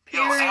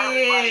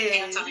 everybody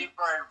came to me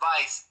for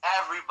advice.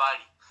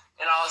 Everybody,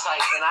 and I was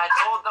like, and I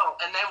told them,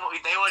 and then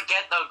they would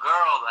get the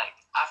girl. Like,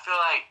 I feel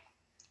like,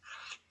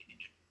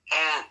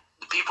 and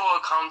people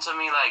would come to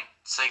me like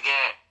to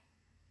get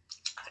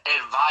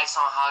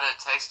advice on how to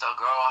text a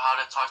girl, how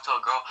to talk to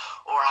a girl,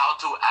 or how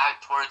to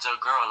act towards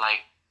a girl,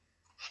 like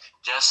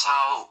just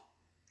how.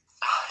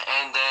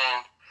 And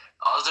then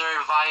other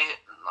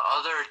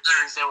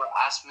things they would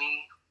ask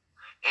me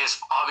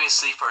is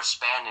obviously for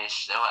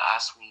Spanish. They would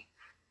ask me.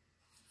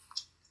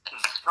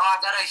 No, I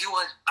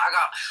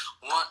got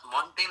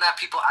one thing that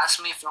people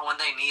ask me for when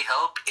they need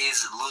help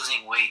is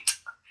losing weight.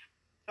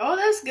 Oh,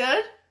 that's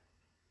good.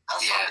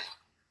 That's Yeah.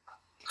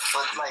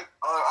 But like,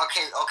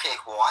 okay,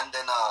 Juan.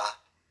 Then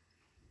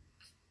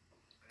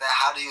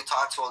how do you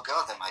talk to a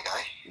girl, then, my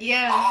guy?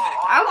 Yeah.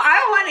 I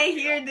want to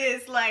hear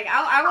this. Like,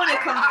 I want to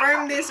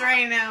confirm this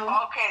right now.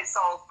 Okay,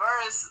 so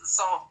first,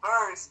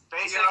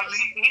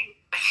 basically,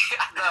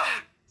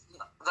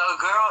 the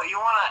girl you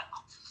wanna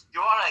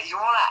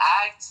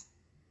act.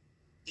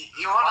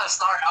 You wanna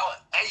start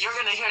out. You're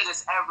gonna hear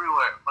this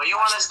everywhere, but you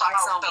wanna start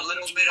out with a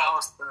little bit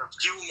of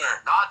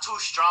humor, not too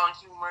strong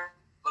humor,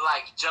 but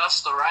like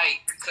just the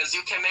right, because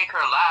you can make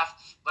her laugh.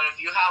 But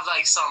if you have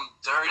like some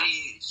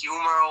dirty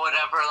humor or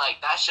whatever, like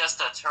that's just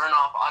a turn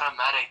off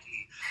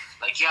automatically.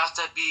 Like you have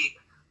to be,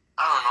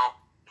 I don't know.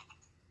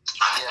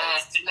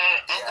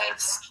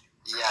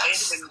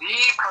 Yes. And me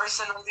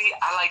personally,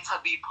 I like to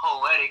be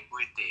poetic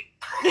with it.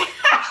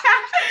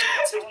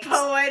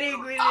 Poetic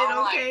with it,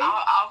 okay.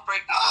 I'll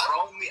freaking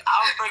roll me the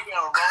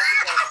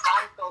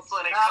Santos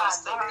when it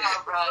comes to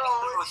it, bro.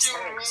 What you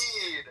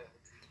mean?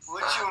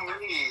 What you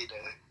mean?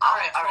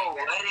 I'm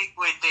poetic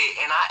with it,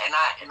 and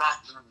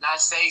I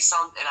say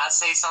something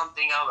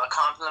of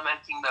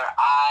complimenting their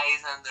eyes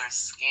and their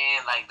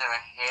skin, like their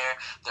hair,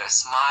 their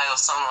smile,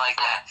 something like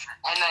that.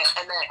 And then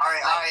all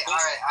right,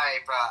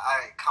 bro. All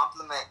right,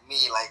 compliment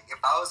me. Like if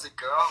I was a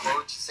girl, what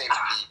would you say to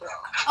me, bro?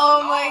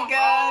 Oh my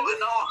God!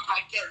 No, I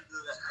can't do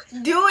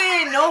that. Do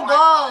it, no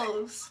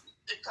balls.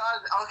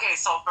 Because, okay,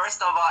 so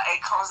first of all,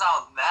 it comes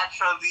out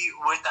naturally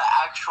with the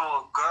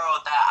actual girl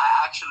that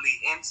I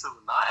actually into.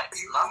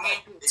 You mean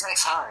through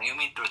text, huh? You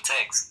mean through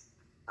text?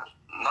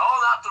 No,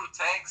 not through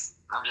text.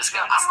 I'm just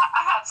kidding.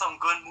 I had some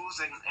good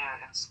moves in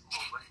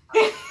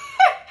school.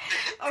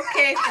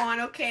 Okay, Juan,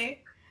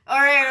 okay.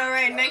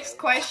 Alright, next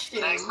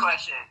question. Next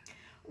question.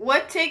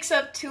 What takes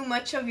up too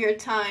much of your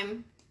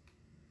time?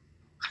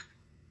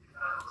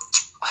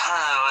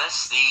 Let's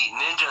see.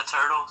 Ninja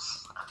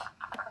Turtles.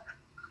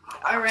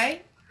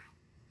 Alright.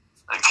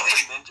 Okay,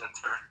 Ninja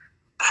Turtles.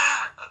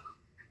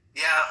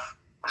 Yeah,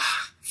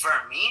 for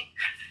me,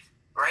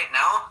 right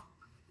now,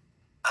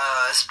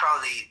 it's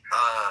probably,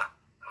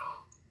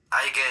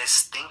 I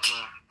guess,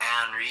 thinking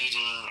and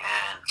reading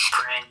and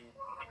praying.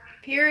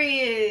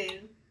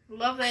 Period.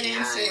 Love that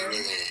answer.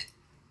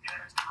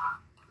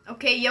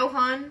 Okay,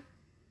 Johan.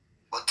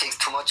 What takes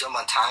too much of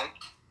my time?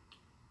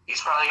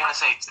 He's probably gonna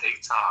say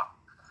TikTok.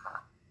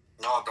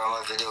 No, bro,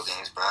 my video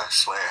games, bro. I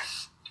swear.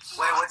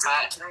 Wait,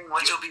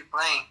 what you'll be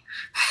playing?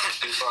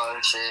 FIFA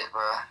and shit,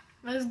 bro.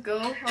 Let's go.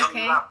 You'll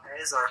Okay. be about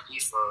PES or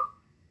FIFA?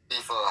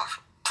 FIFA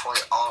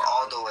 20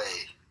 all the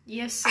way.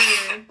 Yes,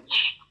 sir.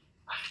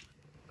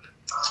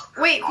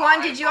 Wait,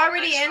 Juan, did you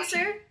already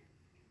answer?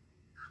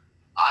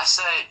 I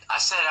said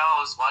I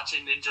was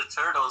watching Ninja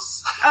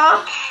Turtles.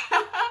 Oh.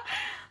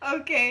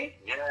 Okay.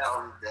 Yeah.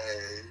 All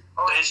day.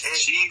 It's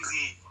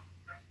cheesy.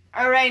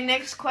 Alright,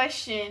 next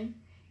question.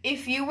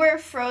 If you were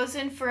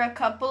frozen for a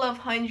couple of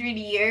 100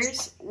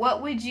 years,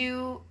 what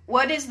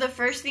is the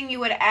first thing you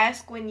would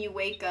ask when you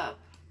wake up?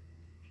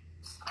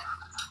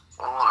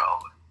 Oh,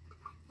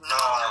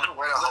 No,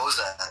 where the hose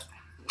at?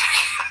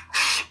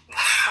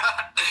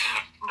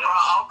 bro,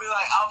 I'll be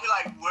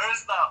like,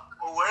 where's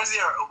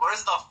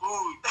the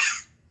food?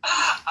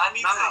 I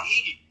need to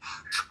eat.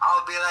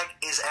 I'll be like,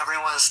 is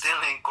everyone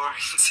still in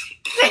quarantine?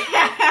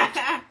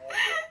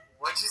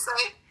 What'd you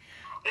say?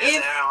 Is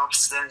everyone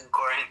still in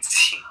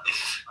quarantine?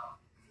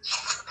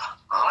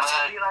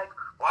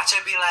 Watch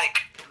it be like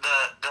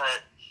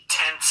the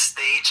 10th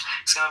stage.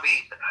 It's gonna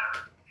be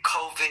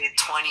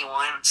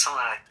COVID-21,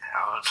 something like that. I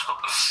don't know.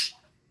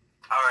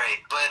 All right,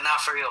 but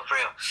not for real.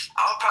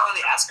 I'll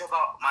probably ask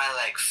about my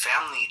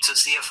family to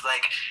see if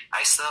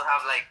I still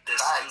have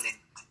this.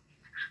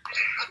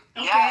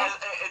 Okay. Yeah,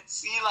 and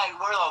see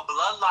where the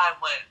bloodline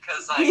went,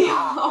 cause I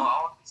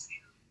want to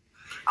see.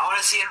 I want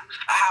to see if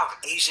I have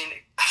Asian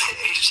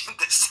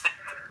descent.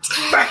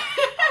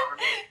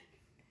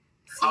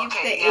 See if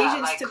the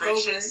Asians like took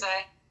Christian over.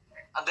 said,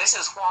 this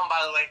is Juan,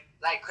 by the way.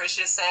 Like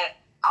Christian said,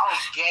 I'll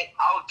get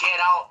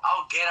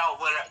out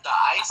where the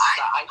ice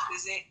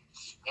is in,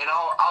 and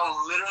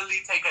I'll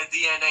literally take a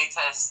DNA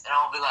test, and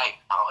I'll be like,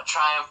 I'll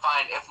try and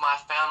find if my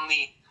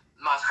family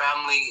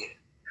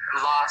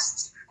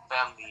lost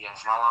family,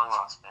 yes, my long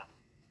lost family.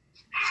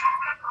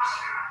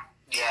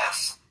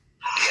 Yes.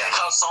 Yeah.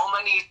 Because so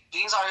many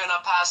things are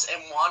gonna pass,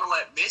 and one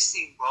went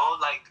missing, bro.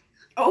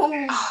 Oh.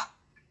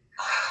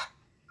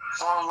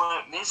 One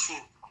went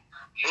missing.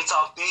 It's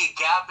a big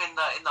gap in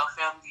the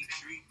family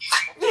tree.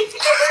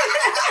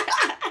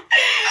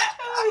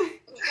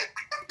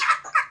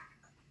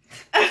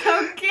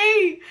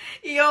 Okay,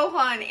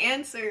 Johan,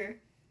 answer.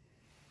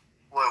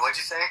 What'd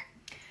you say?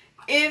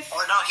 If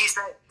Oh no, he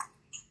said.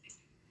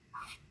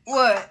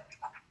 what?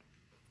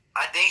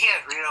 I think he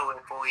agreed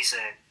with what we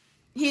said.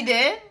 He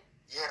did?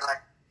 Yeah,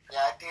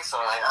 I think so.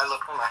 I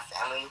look for my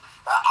family.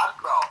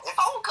 Bro, if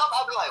I woke up,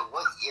 I'd be like,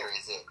 what year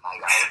is it, my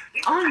guy?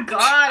 Oh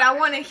God, I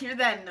want to hear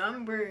that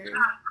number.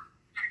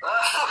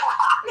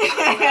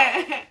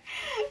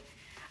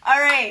 All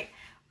right.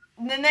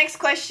 The next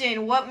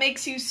question: what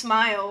makes you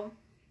smile?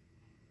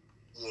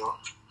 You.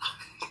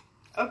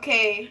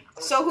 Okay.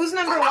 So who's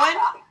number one?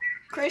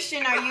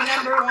 Christian, are you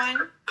number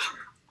one?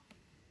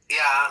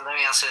 Yeah, let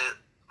me answer.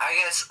 I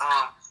guess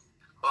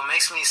what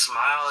makes me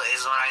smile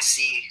is when I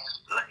see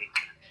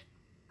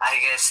I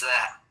guess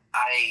that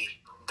I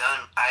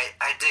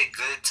did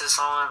good to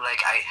someone.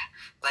 I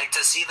like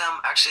to see them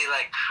actually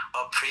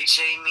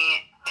appreciate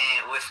me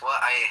and with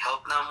what I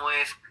helped them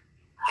with,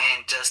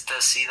 and just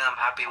to see them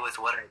happy with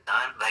what I've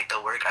done,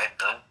 the work I've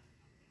done.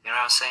 You know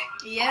what I'm saying?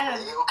 Yeah.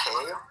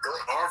 Okay,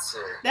 good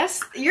answer.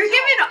 You're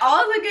giving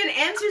all the good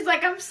answers.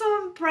 I'm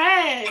so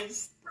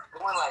impressed. To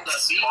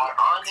be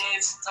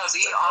honest,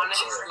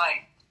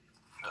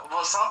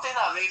 something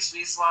that makes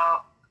me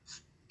smile,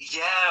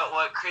 yeah,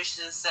 what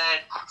Christian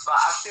said, but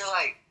I feel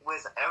like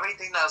with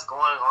everything that's going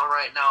on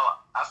right now,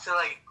 I feel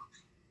like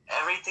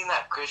everything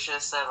that Christian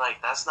said,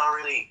 that's not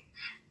really,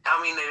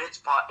 I mean,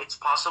 it's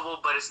possible,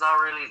 but it's not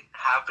really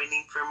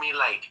happening for me,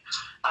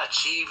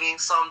 achieving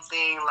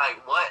something,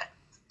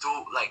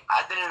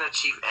 I didn't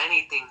achieve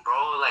anything,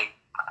 bro,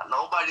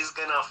 nobody's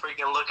gonna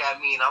freaking look at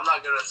me, and I'm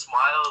not gonna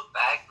smile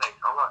back. Like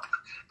I'm not.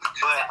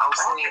 But I'm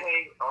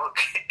saying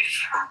okay.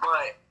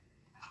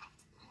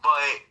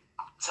 But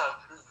to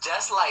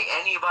just like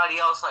anybody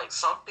else, like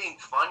something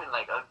funny,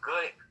 like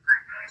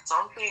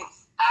something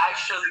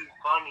actually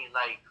funny,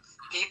 like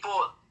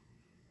people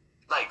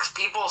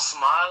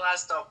smile at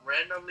stuff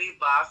randomly,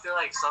 but I feel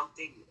like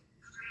something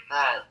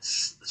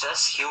that's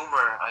just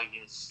humor, I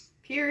guess.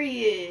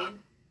 Period.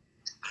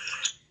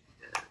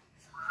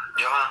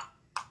 Johan,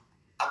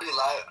 I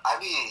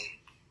be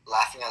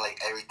laughing at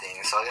like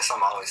everything, so I guess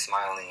I'm always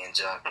smiling and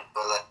joking.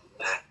 But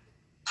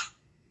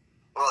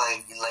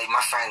like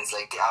my friends,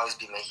 like they always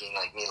be making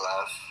like me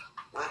laugh.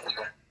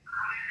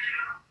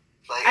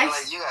 Like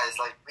you guys,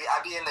 like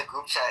I be in the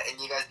group chat and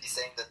you guys be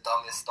saying the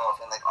dumbest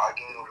stuff and like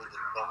arguing over the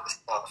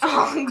dumbest stuff.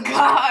 Oh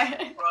God!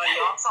 Bro,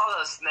 y'all saw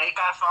the snake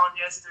I found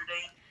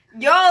yesterday?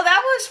 Yo,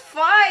 that was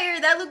fire!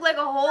 That looked like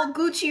a whole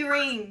Gucci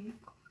ring.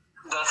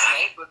 The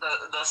snake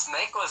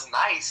was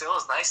nice. It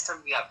was nice to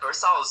me. At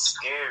first, I was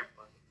scared.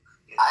 But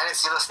I didn't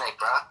see the snake,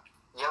 bro.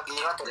 You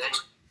got the dick.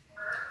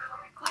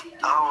 I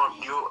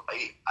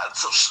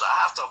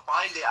have to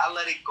find it. I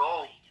let it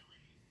go.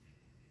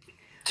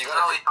 You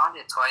only found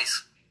it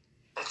twice.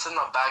 It's in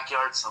the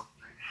backyard somewhere.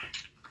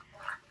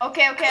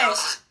 Okay.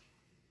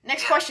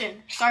 Next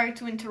question. Sorry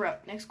to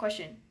interrupt. Next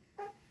question.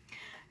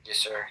 Yes,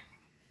 sir.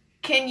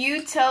 Can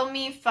you tell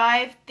me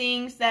 5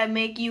 things that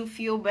make you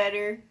feel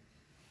better?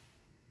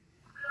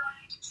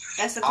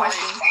 That's the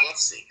question.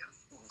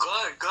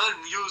 Good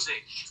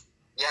music.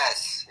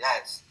 Yes.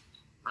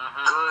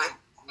 Mm-hmm. Good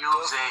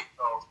music.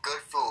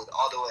 Good food,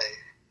 all the way.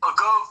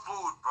 Good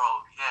food,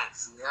 bro.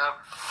 Yes. Yep.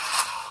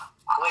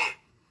 Wait.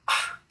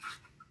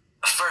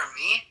 For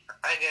me,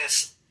 I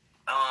guess,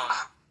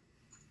 I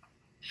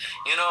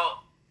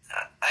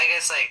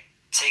guess like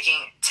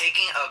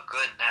taking a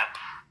good nap.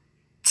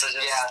 So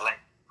just like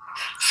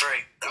for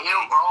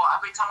bro.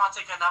 Every time I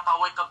take a nap, I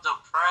wake up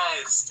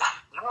depressed.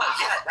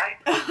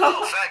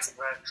 Facts,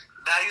 bro.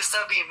 That used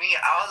to be me.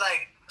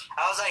 I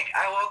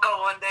woke up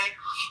one day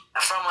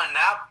from a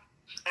nap,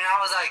 and I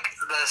was like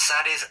the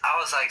saddest. I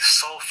was like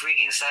so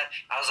freaking sad.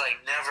 I was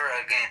like never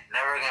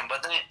again.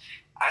 But then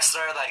I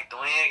started like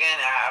doing it again,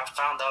 and I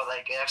found out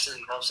like it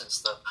actually helps and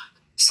stuff.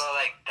 So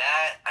like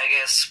that, I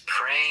guess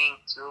praying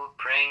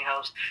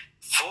helps.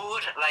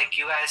 Food, like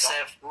you guys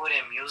said, food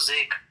and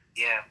music,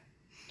 yeah.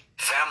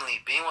 Family,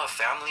 being with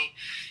family,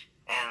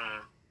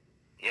 and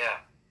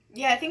yeah.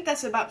 Yeah, I think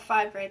that's about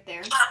 5 right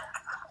there.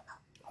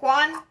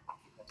 Juan?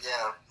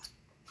 Yeah.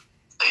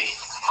 I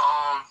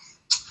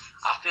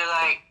feel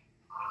like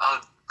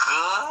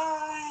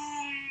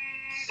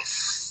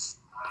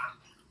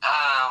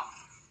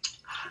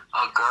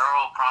a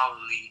girl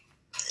probably.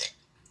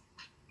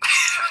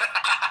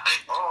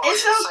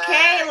 It's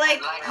okay,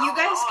 like you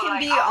guys can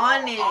be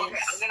honest. Okay,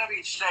 I'm gonna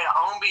be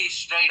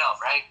straight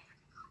up, right?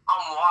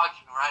 I'm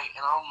walking, right,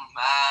 and I'm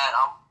mad,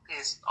 I'm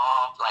pissed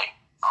off, like,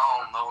 I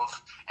don't know.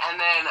 And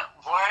then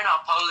we're in a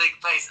public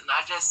place, and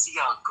I just see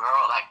a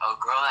girl that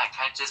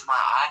catches my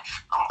eye.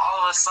 I'm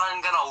all of a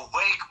sudden gonna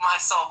wake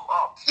myself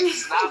up,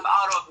 snap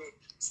out of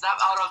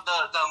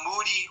the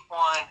moody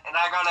one, and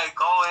I'm gonna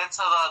go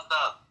into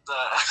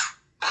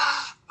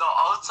the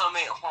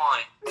ultimate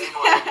one.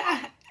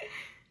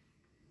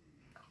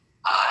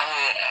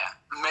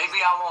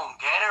 Maybe I won't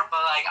get her,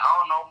 but like I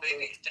don't know,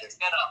 maybe just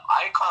get an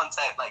eye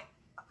contact, like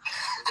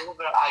a little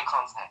bit of eye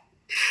contact.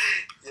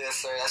 Yes,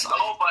 sir. That's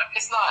but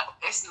it's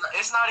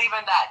not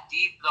even that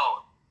deep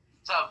though.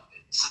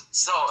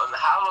 So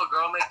how a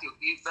girl make you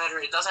feel better?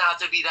 It doesn't have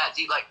to be that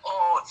deep. Like,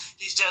 oh,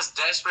 he's just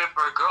desperate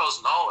for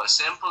girls. No, it's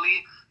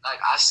simply like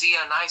I see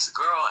a nice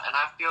girl and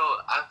I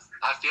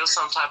feel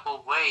some type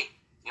of way.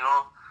 You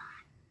know.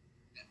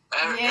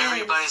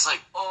 Everybody's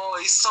like, oh,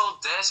 he's so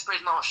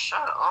desperate. No,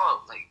 shut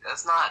up. Like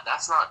that's not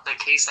the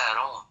case at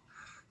all.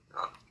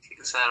 Not the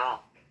case at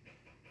all.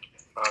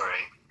 all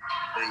right.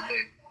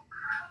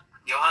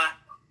 Johan,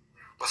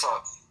 What's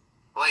up?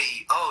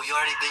 wait. Oh, you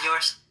already did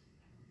yours?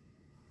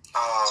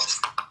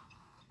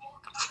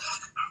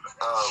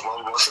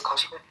 What's the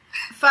question?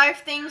 5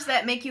 things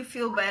that make you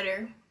feel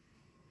better.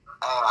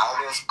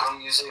 I guess good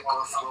music,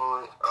 good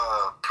food,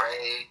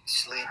 pray,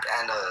 sleep,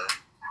 and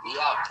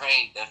Yeah,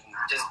 praying definitely.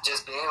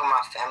 just being with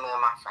my family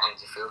and my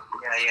friends. You feel?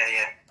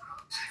 Yeah.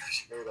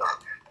 Straight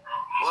up.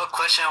 What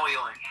question are we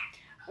on?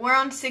 We're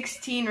on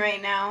 16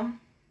 right now.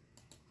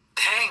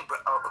 Dang, bro.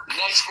 Oh,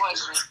 Next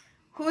question.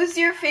 Who's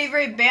your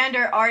favorite band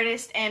or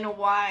artist and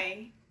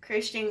why?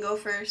 Christian, go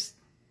first.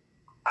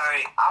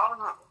 Alright, I don't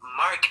know.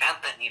 Mark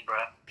Anthony, bro.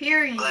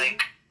 Period.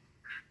 Like,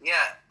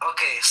 yeah,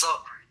 okay,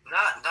 so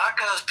not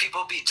because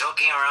people be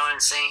joking around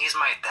and saying he's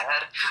my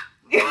dad.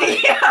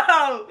 But,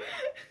 Yo!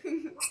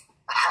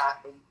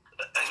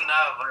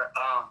 no, but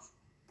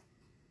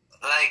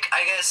like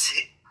I guess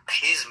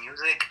his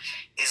music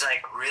is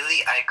like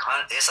really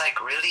iconic. It's like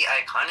really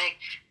iconic,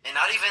 and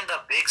not even the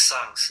big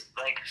songs.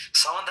 Like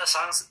some of the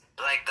songs,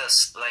 like the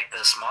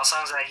small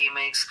songs that he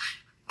makes,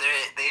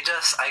 they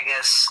just I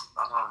guess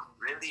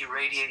really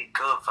radiate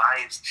good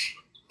vibes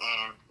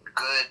and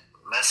good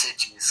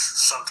messages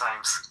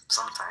sometimes.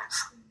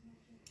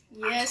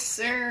 Yes,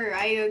 sir.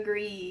 I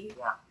agree.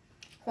 Yeah.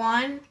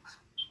 Juan?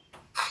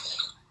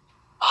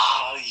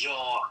 Yo,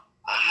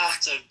 I have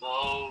to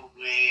go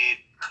with.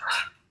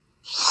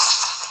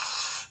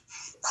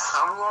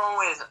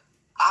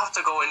 I have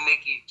to go with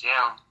Nicky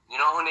Jam. You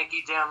know who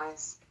Nicky Jam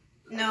is?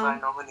 No. I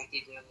know who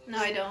Nicky Jam is. No,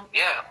 I don't.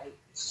 Yeah.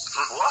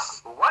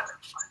 What?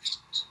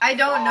 I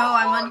don't know.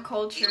 I'm He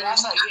uncultured.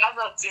 has a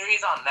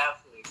series on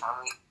Netflix.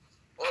 I mean,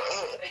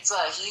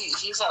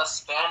 it's he's a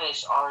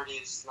Spanish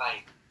artist,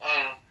 like,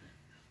 and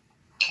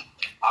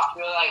I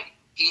feel like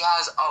he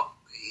has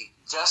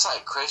just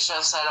like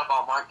Christian said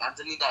about Mark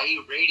Anthony, that he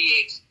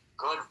radiates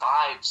good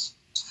vibes,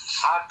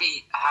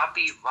 happy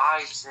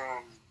vibes,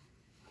 and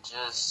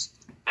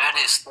and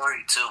his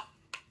story too.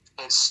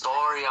 His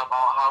story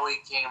about how he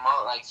came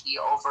out, like he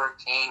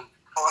overcame.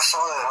 Oh, I saw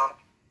that.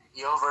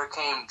 He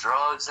overcame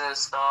drugs and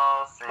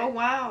stuff. And Oh,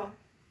 wow.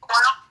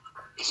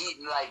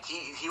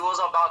 He was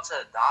about to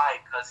die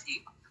because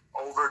he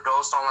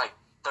overdosed on like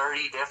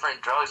 30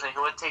 different drugs, and he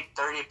would take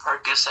 30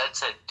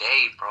 Percocets a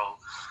day, bro.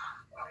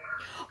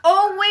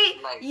 Oh,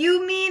 wait. Like-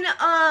 You mean,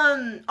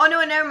 oh,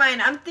 no, never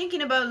mind. I'm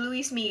thinking about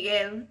Luis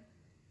Miguel.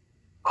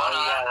 Oh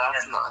yeah,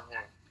 that's not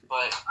him.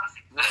 But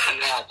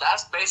yeah,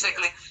 that's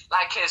basically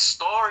like his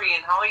story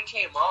and how he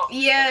came up.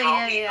 Yeah, and how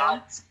yeah, he yeah.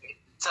 got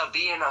to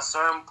be in a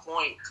certain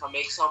point to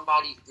make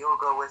somebody feel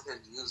good with his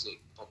music.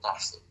 But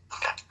that's it.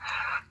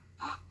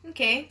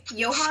 Okay.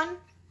 Johan?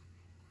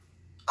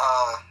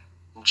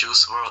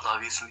 Juice WRLD,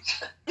 obviously.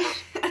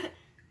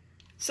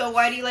 So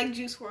why do you like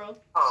Juice WRLD?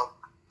 Oh,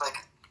 like,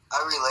 I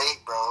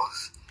relate, bro.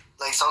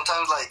 Like,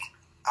 sometimes, like,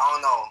 I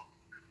don't know.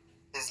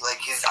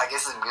 I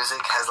guess his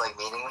music has, like,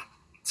 meaning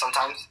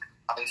sometimes.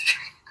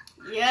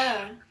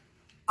 Yeah.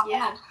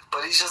 Yeah.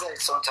 But he's just, like,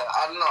 sometimes,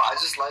 I don't know. I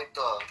just like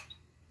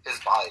his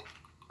vibe.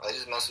 I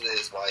just mess with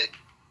his vibe.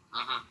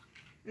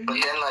 Mm-hmm. But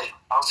then, like,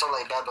 also,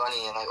 like, Bad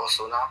Bunny and, like,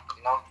 Ozuna,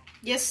 you know?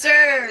 Yes,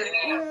 sir.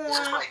 It's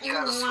just, like, you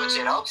gotta switch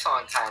it up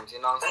sometimes,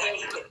 you know what I'm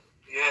saying?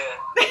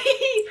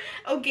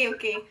 Yeah.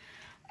 Okay.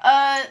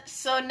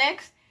 So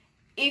next,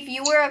 if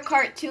you were a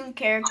cartoon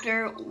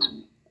character,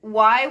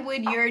 why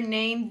would your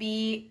name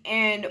be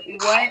and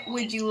what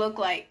would you look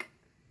like?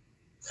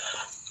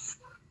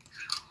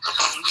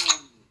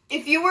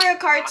 If you were a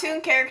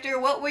cartoon character,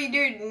 what would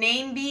your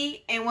name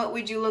be and what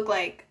would you look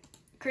like?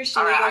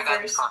 Christian, Alright, you I go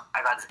got first. this one. I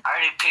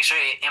already picture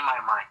it in my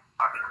mind.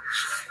 Alright.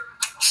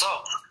 So,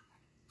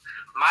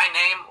 my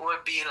name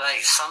would be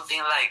like something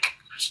like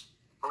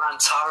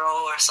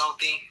Rantaro or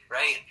something,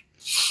 right?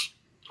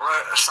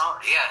 Or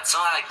something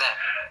like that.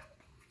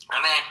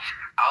 And then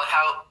I would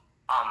have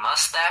a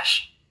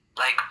mustache,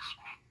 like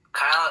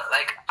kind of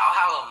like I'll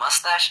have a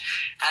mustache,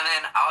 and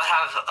then I would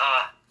have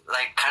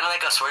like kind of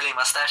like a swirly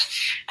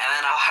mustache, and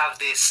then I'll have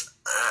this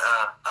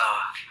I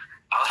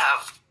would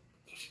have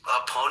a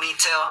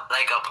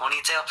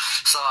ponytail.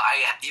 So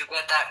you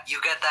get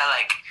that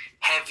like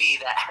heavy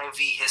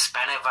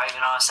Hispanic vibe,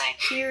 you know what I'm saying?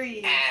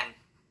 Period. And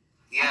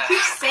yeah, I keep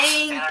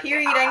saying And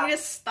period. I need to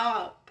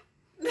stop.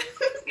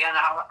 Yeah, and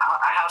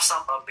I have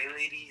some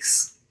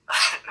abilities,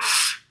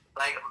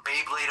 like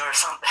Beyblade or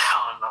something.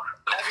 I don't know.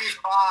 That'd be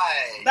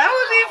fine. That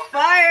would be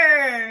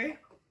fire.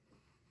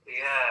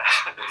 Yeah.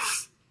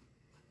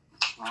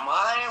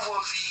 Mine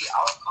would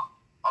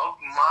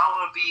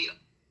be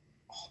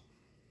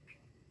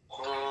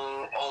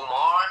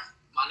Omar.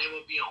 My name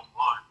would be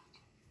Omar,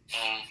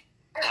 and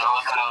I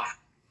would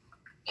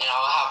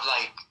have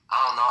like, I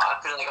don't know. I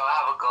feel like I would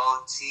have a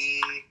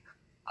goatee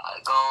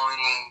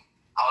going.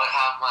 I would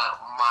have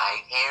my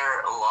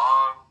hair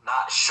long,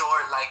 not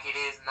short like it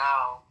is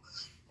now,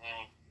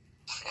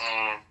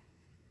 and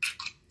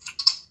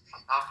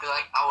I feel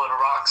like I would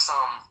rock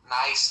some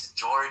nice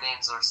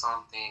Jordans or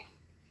something,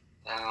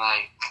 and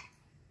like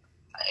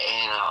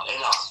in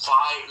a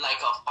fire,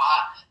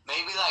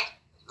 maybe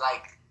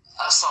like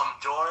some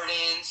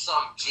Jordans,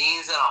 some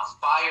jeans, and a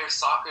fire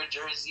soccer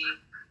jersey,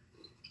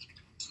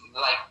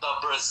 like the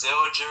Brazil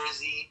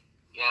jersey.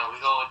 Yeah, we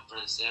go with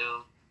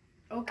Brazil.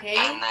 Okay.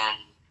 And then,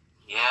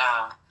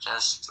 yeah,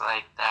 just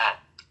like that.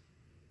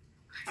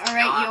 All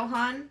right,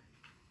 Johan.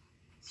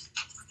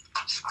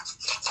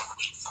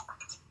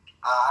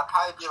 I'd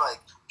probably be like,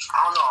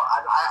 I don't know.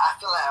 I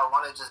feel like I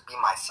want to just be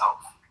myself.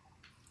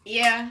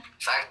 Yeah,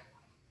 Fact.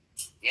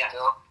 Yeah. You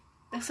know?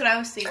 that's what I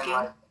was And thinking.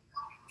 like,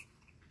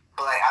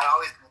 but like I'd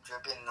always be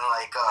dripping in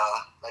like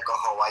a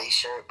Hawaii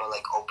shirt, but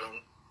like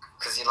open,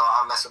 cause you know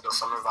I mess with the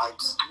summer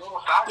vibes. No,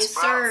 facts, Yes,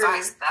 bro. sir.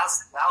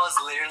 Facts. That was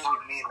literally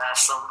me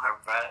last summer,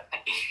 bro.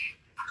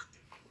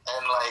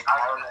 And like I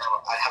don't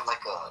know, I have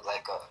like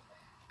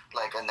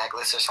a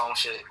necklace or some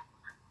shit,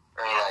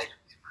 or like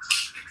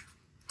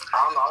I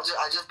don't know.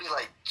 I just be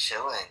like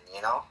chilling,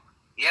 you know.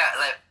 Yeah,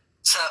 like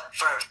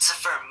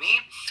for me,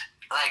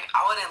 like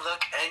I wouldn't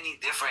look any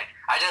different.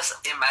 I just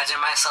imagine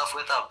myself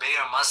with a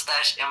bigger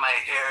mustache and my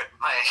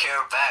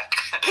hair back.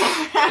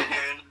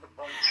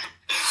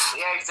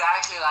 Yeah,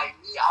 exactly. Like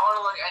me, I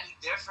wouldn't look any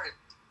different.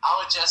 I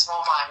would just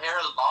want my hair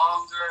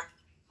longer,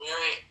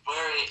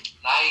 wear it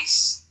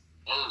nice,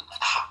 and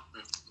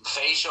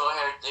facial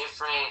hair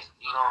different.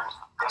 You know,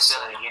 I feel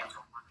like yeah.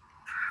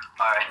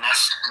 All right,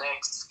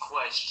 next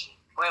question.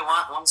 Wait,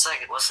 one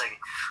second.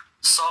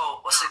 So,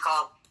 what's it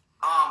called?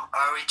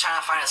 Are we trying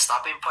to find a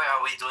stopping point? Or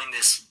are we doing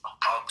this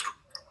all through?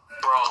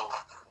 Bro,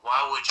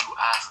 why would you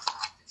ask?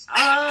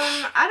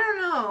 I don't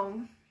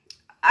know.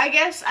 I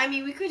guess, I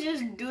mean, we could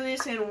just do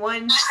this in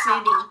one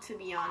sitting, to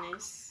be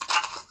honest.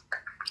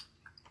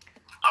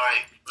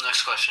 Alright,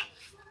 next question.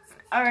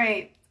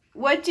 Alright,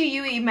 what do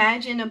you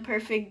imagine a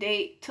perfect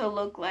date to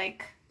look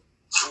like?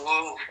 Ooh,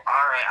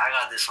 alright, I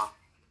got this one.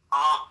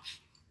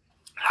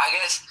 I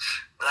guess,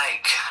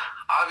 like,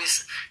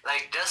 obviously,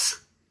 like, just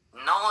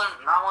no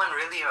one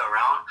really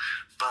around,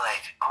 but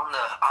like on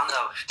the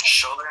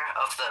shore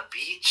of the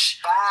beach.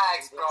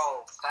 Facts,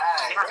 bro.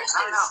 Facts.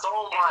 You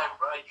stole mine,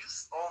 bro. You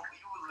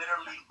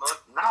literally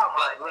look. No,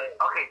 but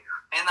okay.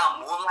 In the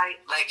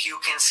moonlight, like you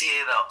can see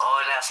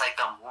that's like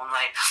the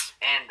moonlight,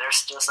 and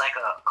there's just like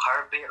a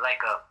carpet, like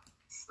a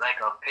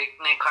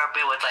picnic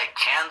carpet with like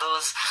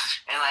candles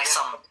and like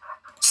some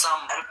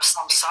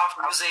soft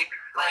music,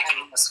 like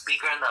in the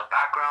speaker in the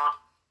background,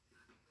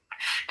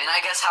 and I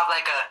guess have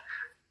like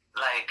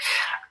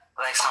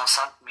some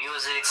soft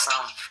music,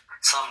 some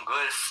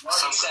good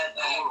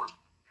food.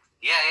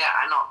 Yeah,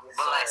 I know,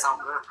 but like some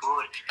good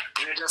food.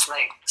 You're just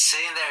like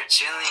sitting there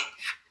chilling,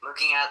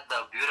 looking at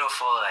the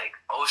beautiful like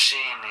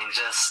ocean, and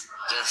just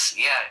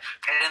get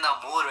in the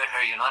mood with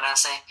her. You know what I'm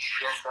saying?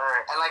 Yes,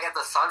 sir. And like at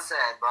the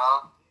sunset,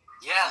 bro.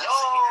 Yeah.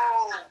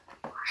 Yo.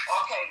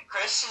 Okay,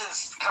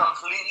 Christian's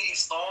completely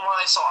stole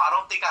mine, so I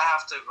don't think I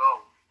have to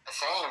go.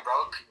 Same,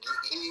 bro.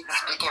 He's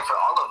speaking for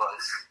all of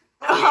us.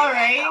 All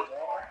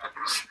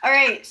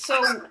right.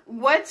 So,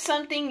 what's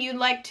something you'd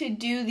like to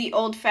do the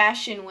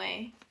old-fashioned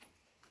way?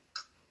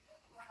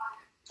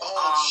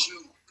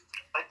 Shoot.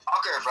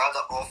 Soccer, bro,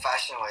 the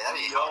old-fashioned way.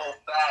 That'd be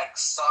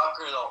facts.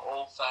 Soccer, the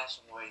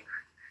old-fashioned way.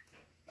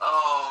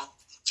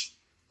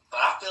 But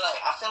I feel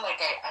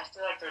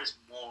like there's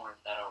more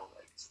that I would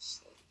like to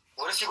say.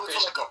 What if you go to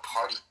like a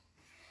party,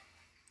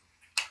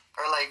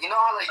 or like you know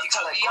how like you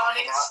can like be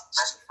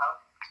honest,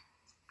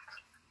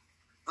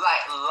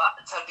 like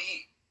to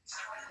be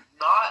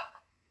not.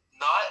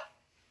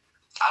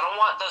 I don't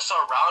want the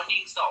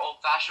surroundings the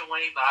old-fashioned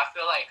way, but I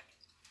feel like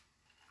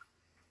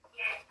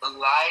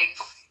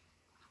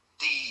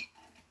the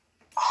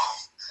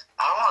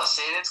I don't want to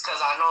say this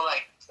because I know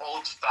like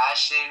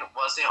old-fashioned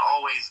wasn't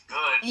always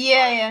good.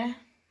 Yeah.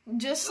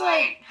 Just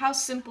like how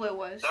simple it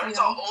was. There's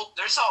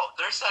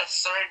a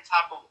certain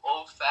type of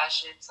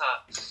old-fashioned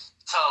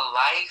to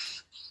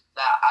life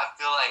that I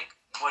feel like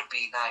would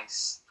be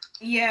nice.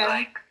 Yeah.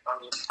 Like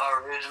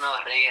original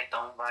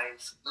reggaeton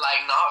vibes.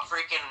 Like not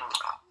freaking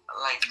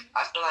like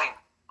I feel like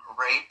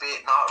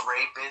not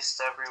rapists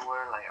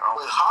everywhere. Like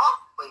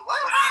Wait,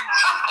 what?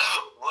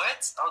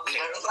 What? Okay.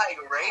 There's like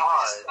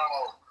rapists.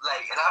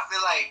 Like, and I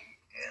feel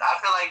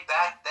like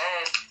back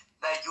then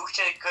that you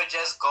could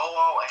just go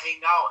out and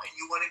hang out, and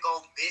you wouldn't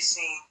go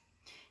missing.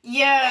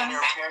 Yeah. And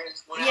your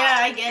parents wouldn't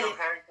your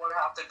parents wouldn't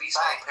have to be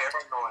so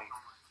paranoid.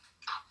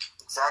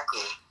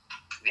 Exactly.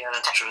 Yeah,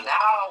 that's true.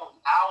 Now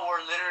we're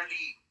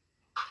literally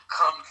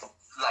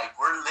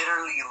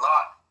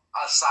locked.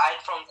 Aside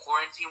from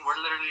quarantine,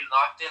 we're literally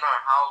locked in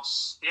our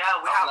house.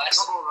 Yeah, we have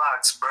double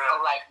locks,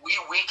 bro. Like we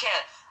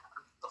can't.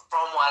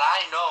 From what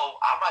I know,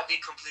 I might be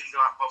completely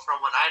wrong, but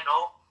from what I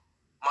know,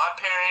 my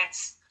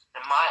parents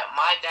and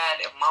my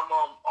dad and my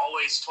mom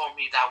always told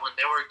me that when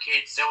they were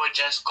kids, they would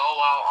just go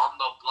out on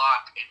the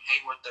block and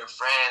hang with their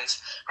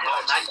friends. Go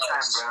to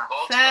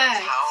the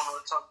town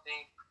or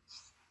something.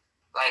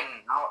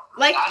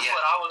 Like that's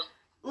what I was.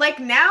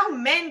 Like now,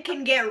 men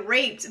can get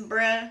raped,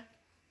 bruh.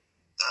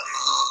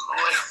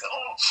 Bro,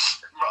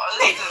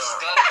 it's a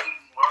disgusting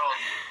world,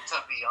 to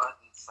be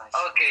honest. Like,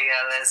 okay,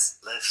 yeah,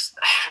 let's.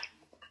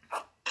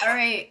 All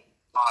right.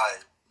 Fine.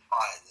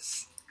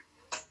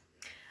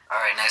 All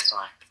right, next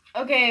one.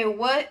 Okay,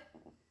 what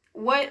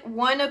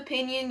one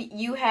opinion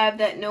you have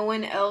that no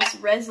one else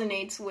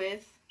resonates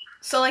with?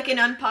 So like an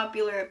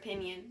unpopular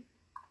opinion.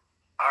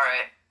 All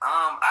right.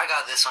 I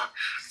got this one.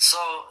 So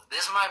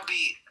this might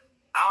be,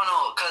 I don't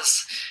know,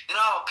 cause you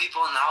know how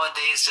people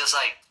nowadays just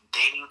like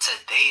dating to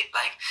date,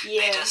 like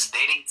they just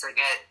dating to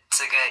get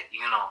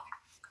you know.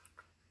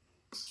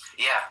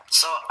 Yeah,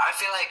 so I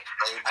feel like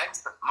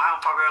my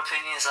unpopular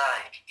opinion is that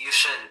like you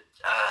should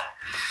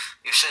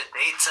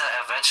date to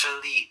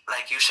eventually,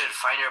 like you should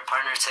find your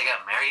partner to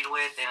get married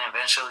with, and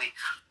eventually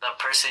the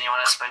person you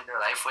want to spend your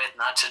life with,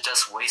 not to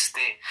just waste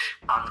it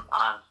on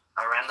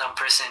a random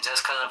person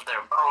just because of their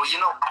you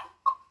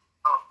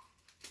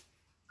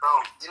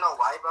know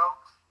why, bro?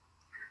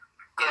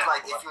 Because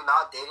like if you're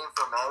not dating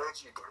for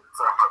marriage, you're dating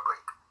for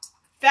heartbreak.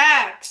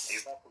 Facts.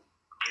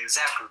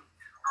 Exactly.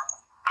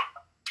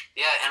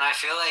 Yeah, and I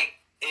feel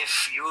like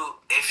if you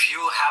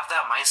have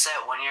that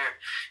mindset when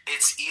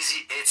it's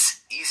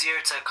easier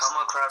to come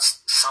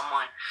across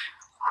someone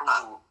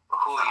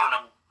who you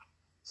know.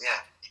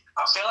 Yeah.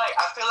 I feel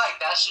like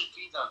that should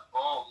be the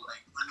goal.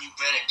 Like when you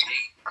get a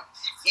date,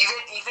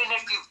 even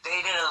if you've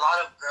dated a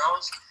lot of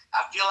girls,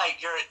 I feel like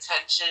your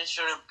intention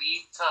shouldn't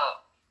be to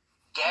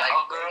get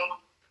a girl,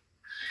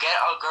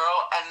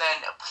 and then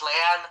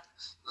plan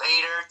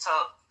later to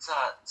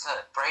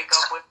break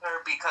up with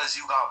her because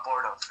you got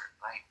bored of her.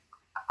 Like,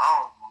 I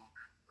don't know.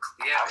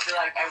 Yeah, I feel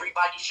like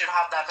everybody should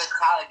have that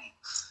mentality.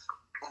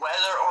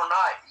 Whether or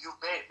not you've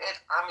been,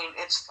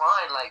 it's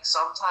fine. Like,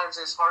 sometimes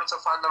it's hard to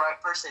find the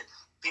right person.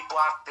 People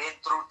have been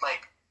through,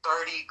 like,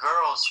 30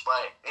 girls,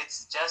 but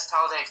it's just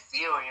how they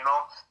feel, you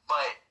know?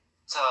 But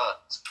to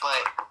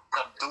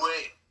do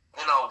it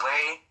in a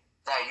way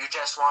that you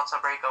just want to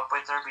break up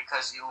with her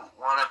because you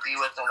want to be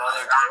with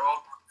another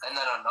girl, and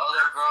then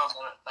another girl,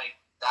 like,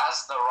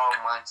 that's the wrong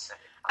mindset.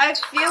 I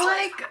feel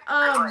like,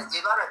 you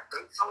gotta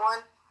date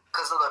someone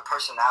because of their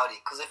personality.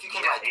 Because if you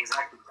can,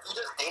 exactly. If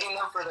you're just dating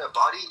them for their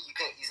body, you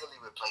can easily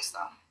replace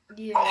them.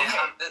 Yeah.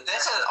 Okay,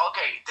 this is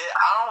okay.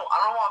 I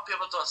don't want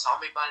people to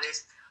insult me by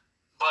this,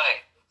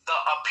 but the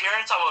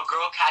appearance of a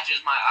girl catches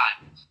my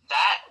eye.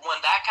 When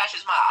that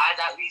catches my eye,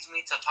 that leads me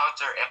to talk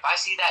to her. If I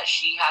see that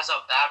she has a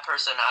bad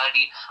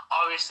personality,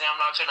 obviously I'm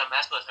not gonna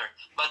mess with her.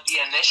 But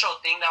the initial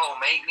thing that will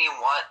make me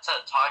want to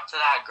talk to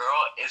that girl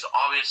is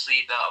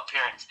obviously the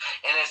appearance,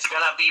 and it's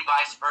gonna be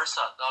vice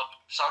versa.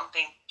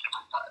 Something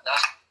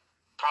that's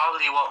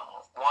probably what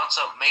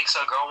makes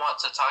a girl want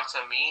to talk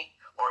to me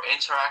or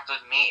interact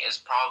with me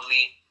is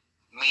probably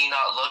me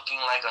not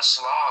looking like a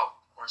slob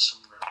or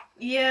something.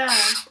 Yeah.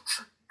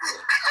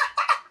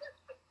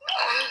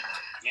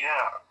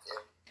 Yeah.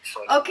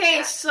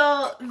 Okay,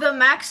 so the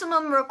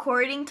maximum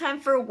recording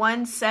time for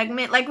one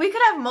segment, like, we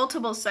could have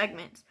multiple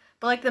segments,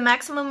 but, like, the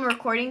maximum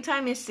recording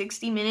time is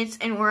 60 minutes,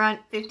 and we're on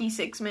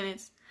 56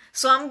 minutes.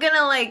 So I'm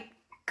gonna, like,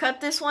 cut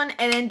this one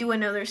and then do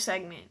another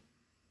segment.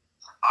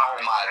 Oh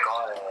my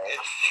god.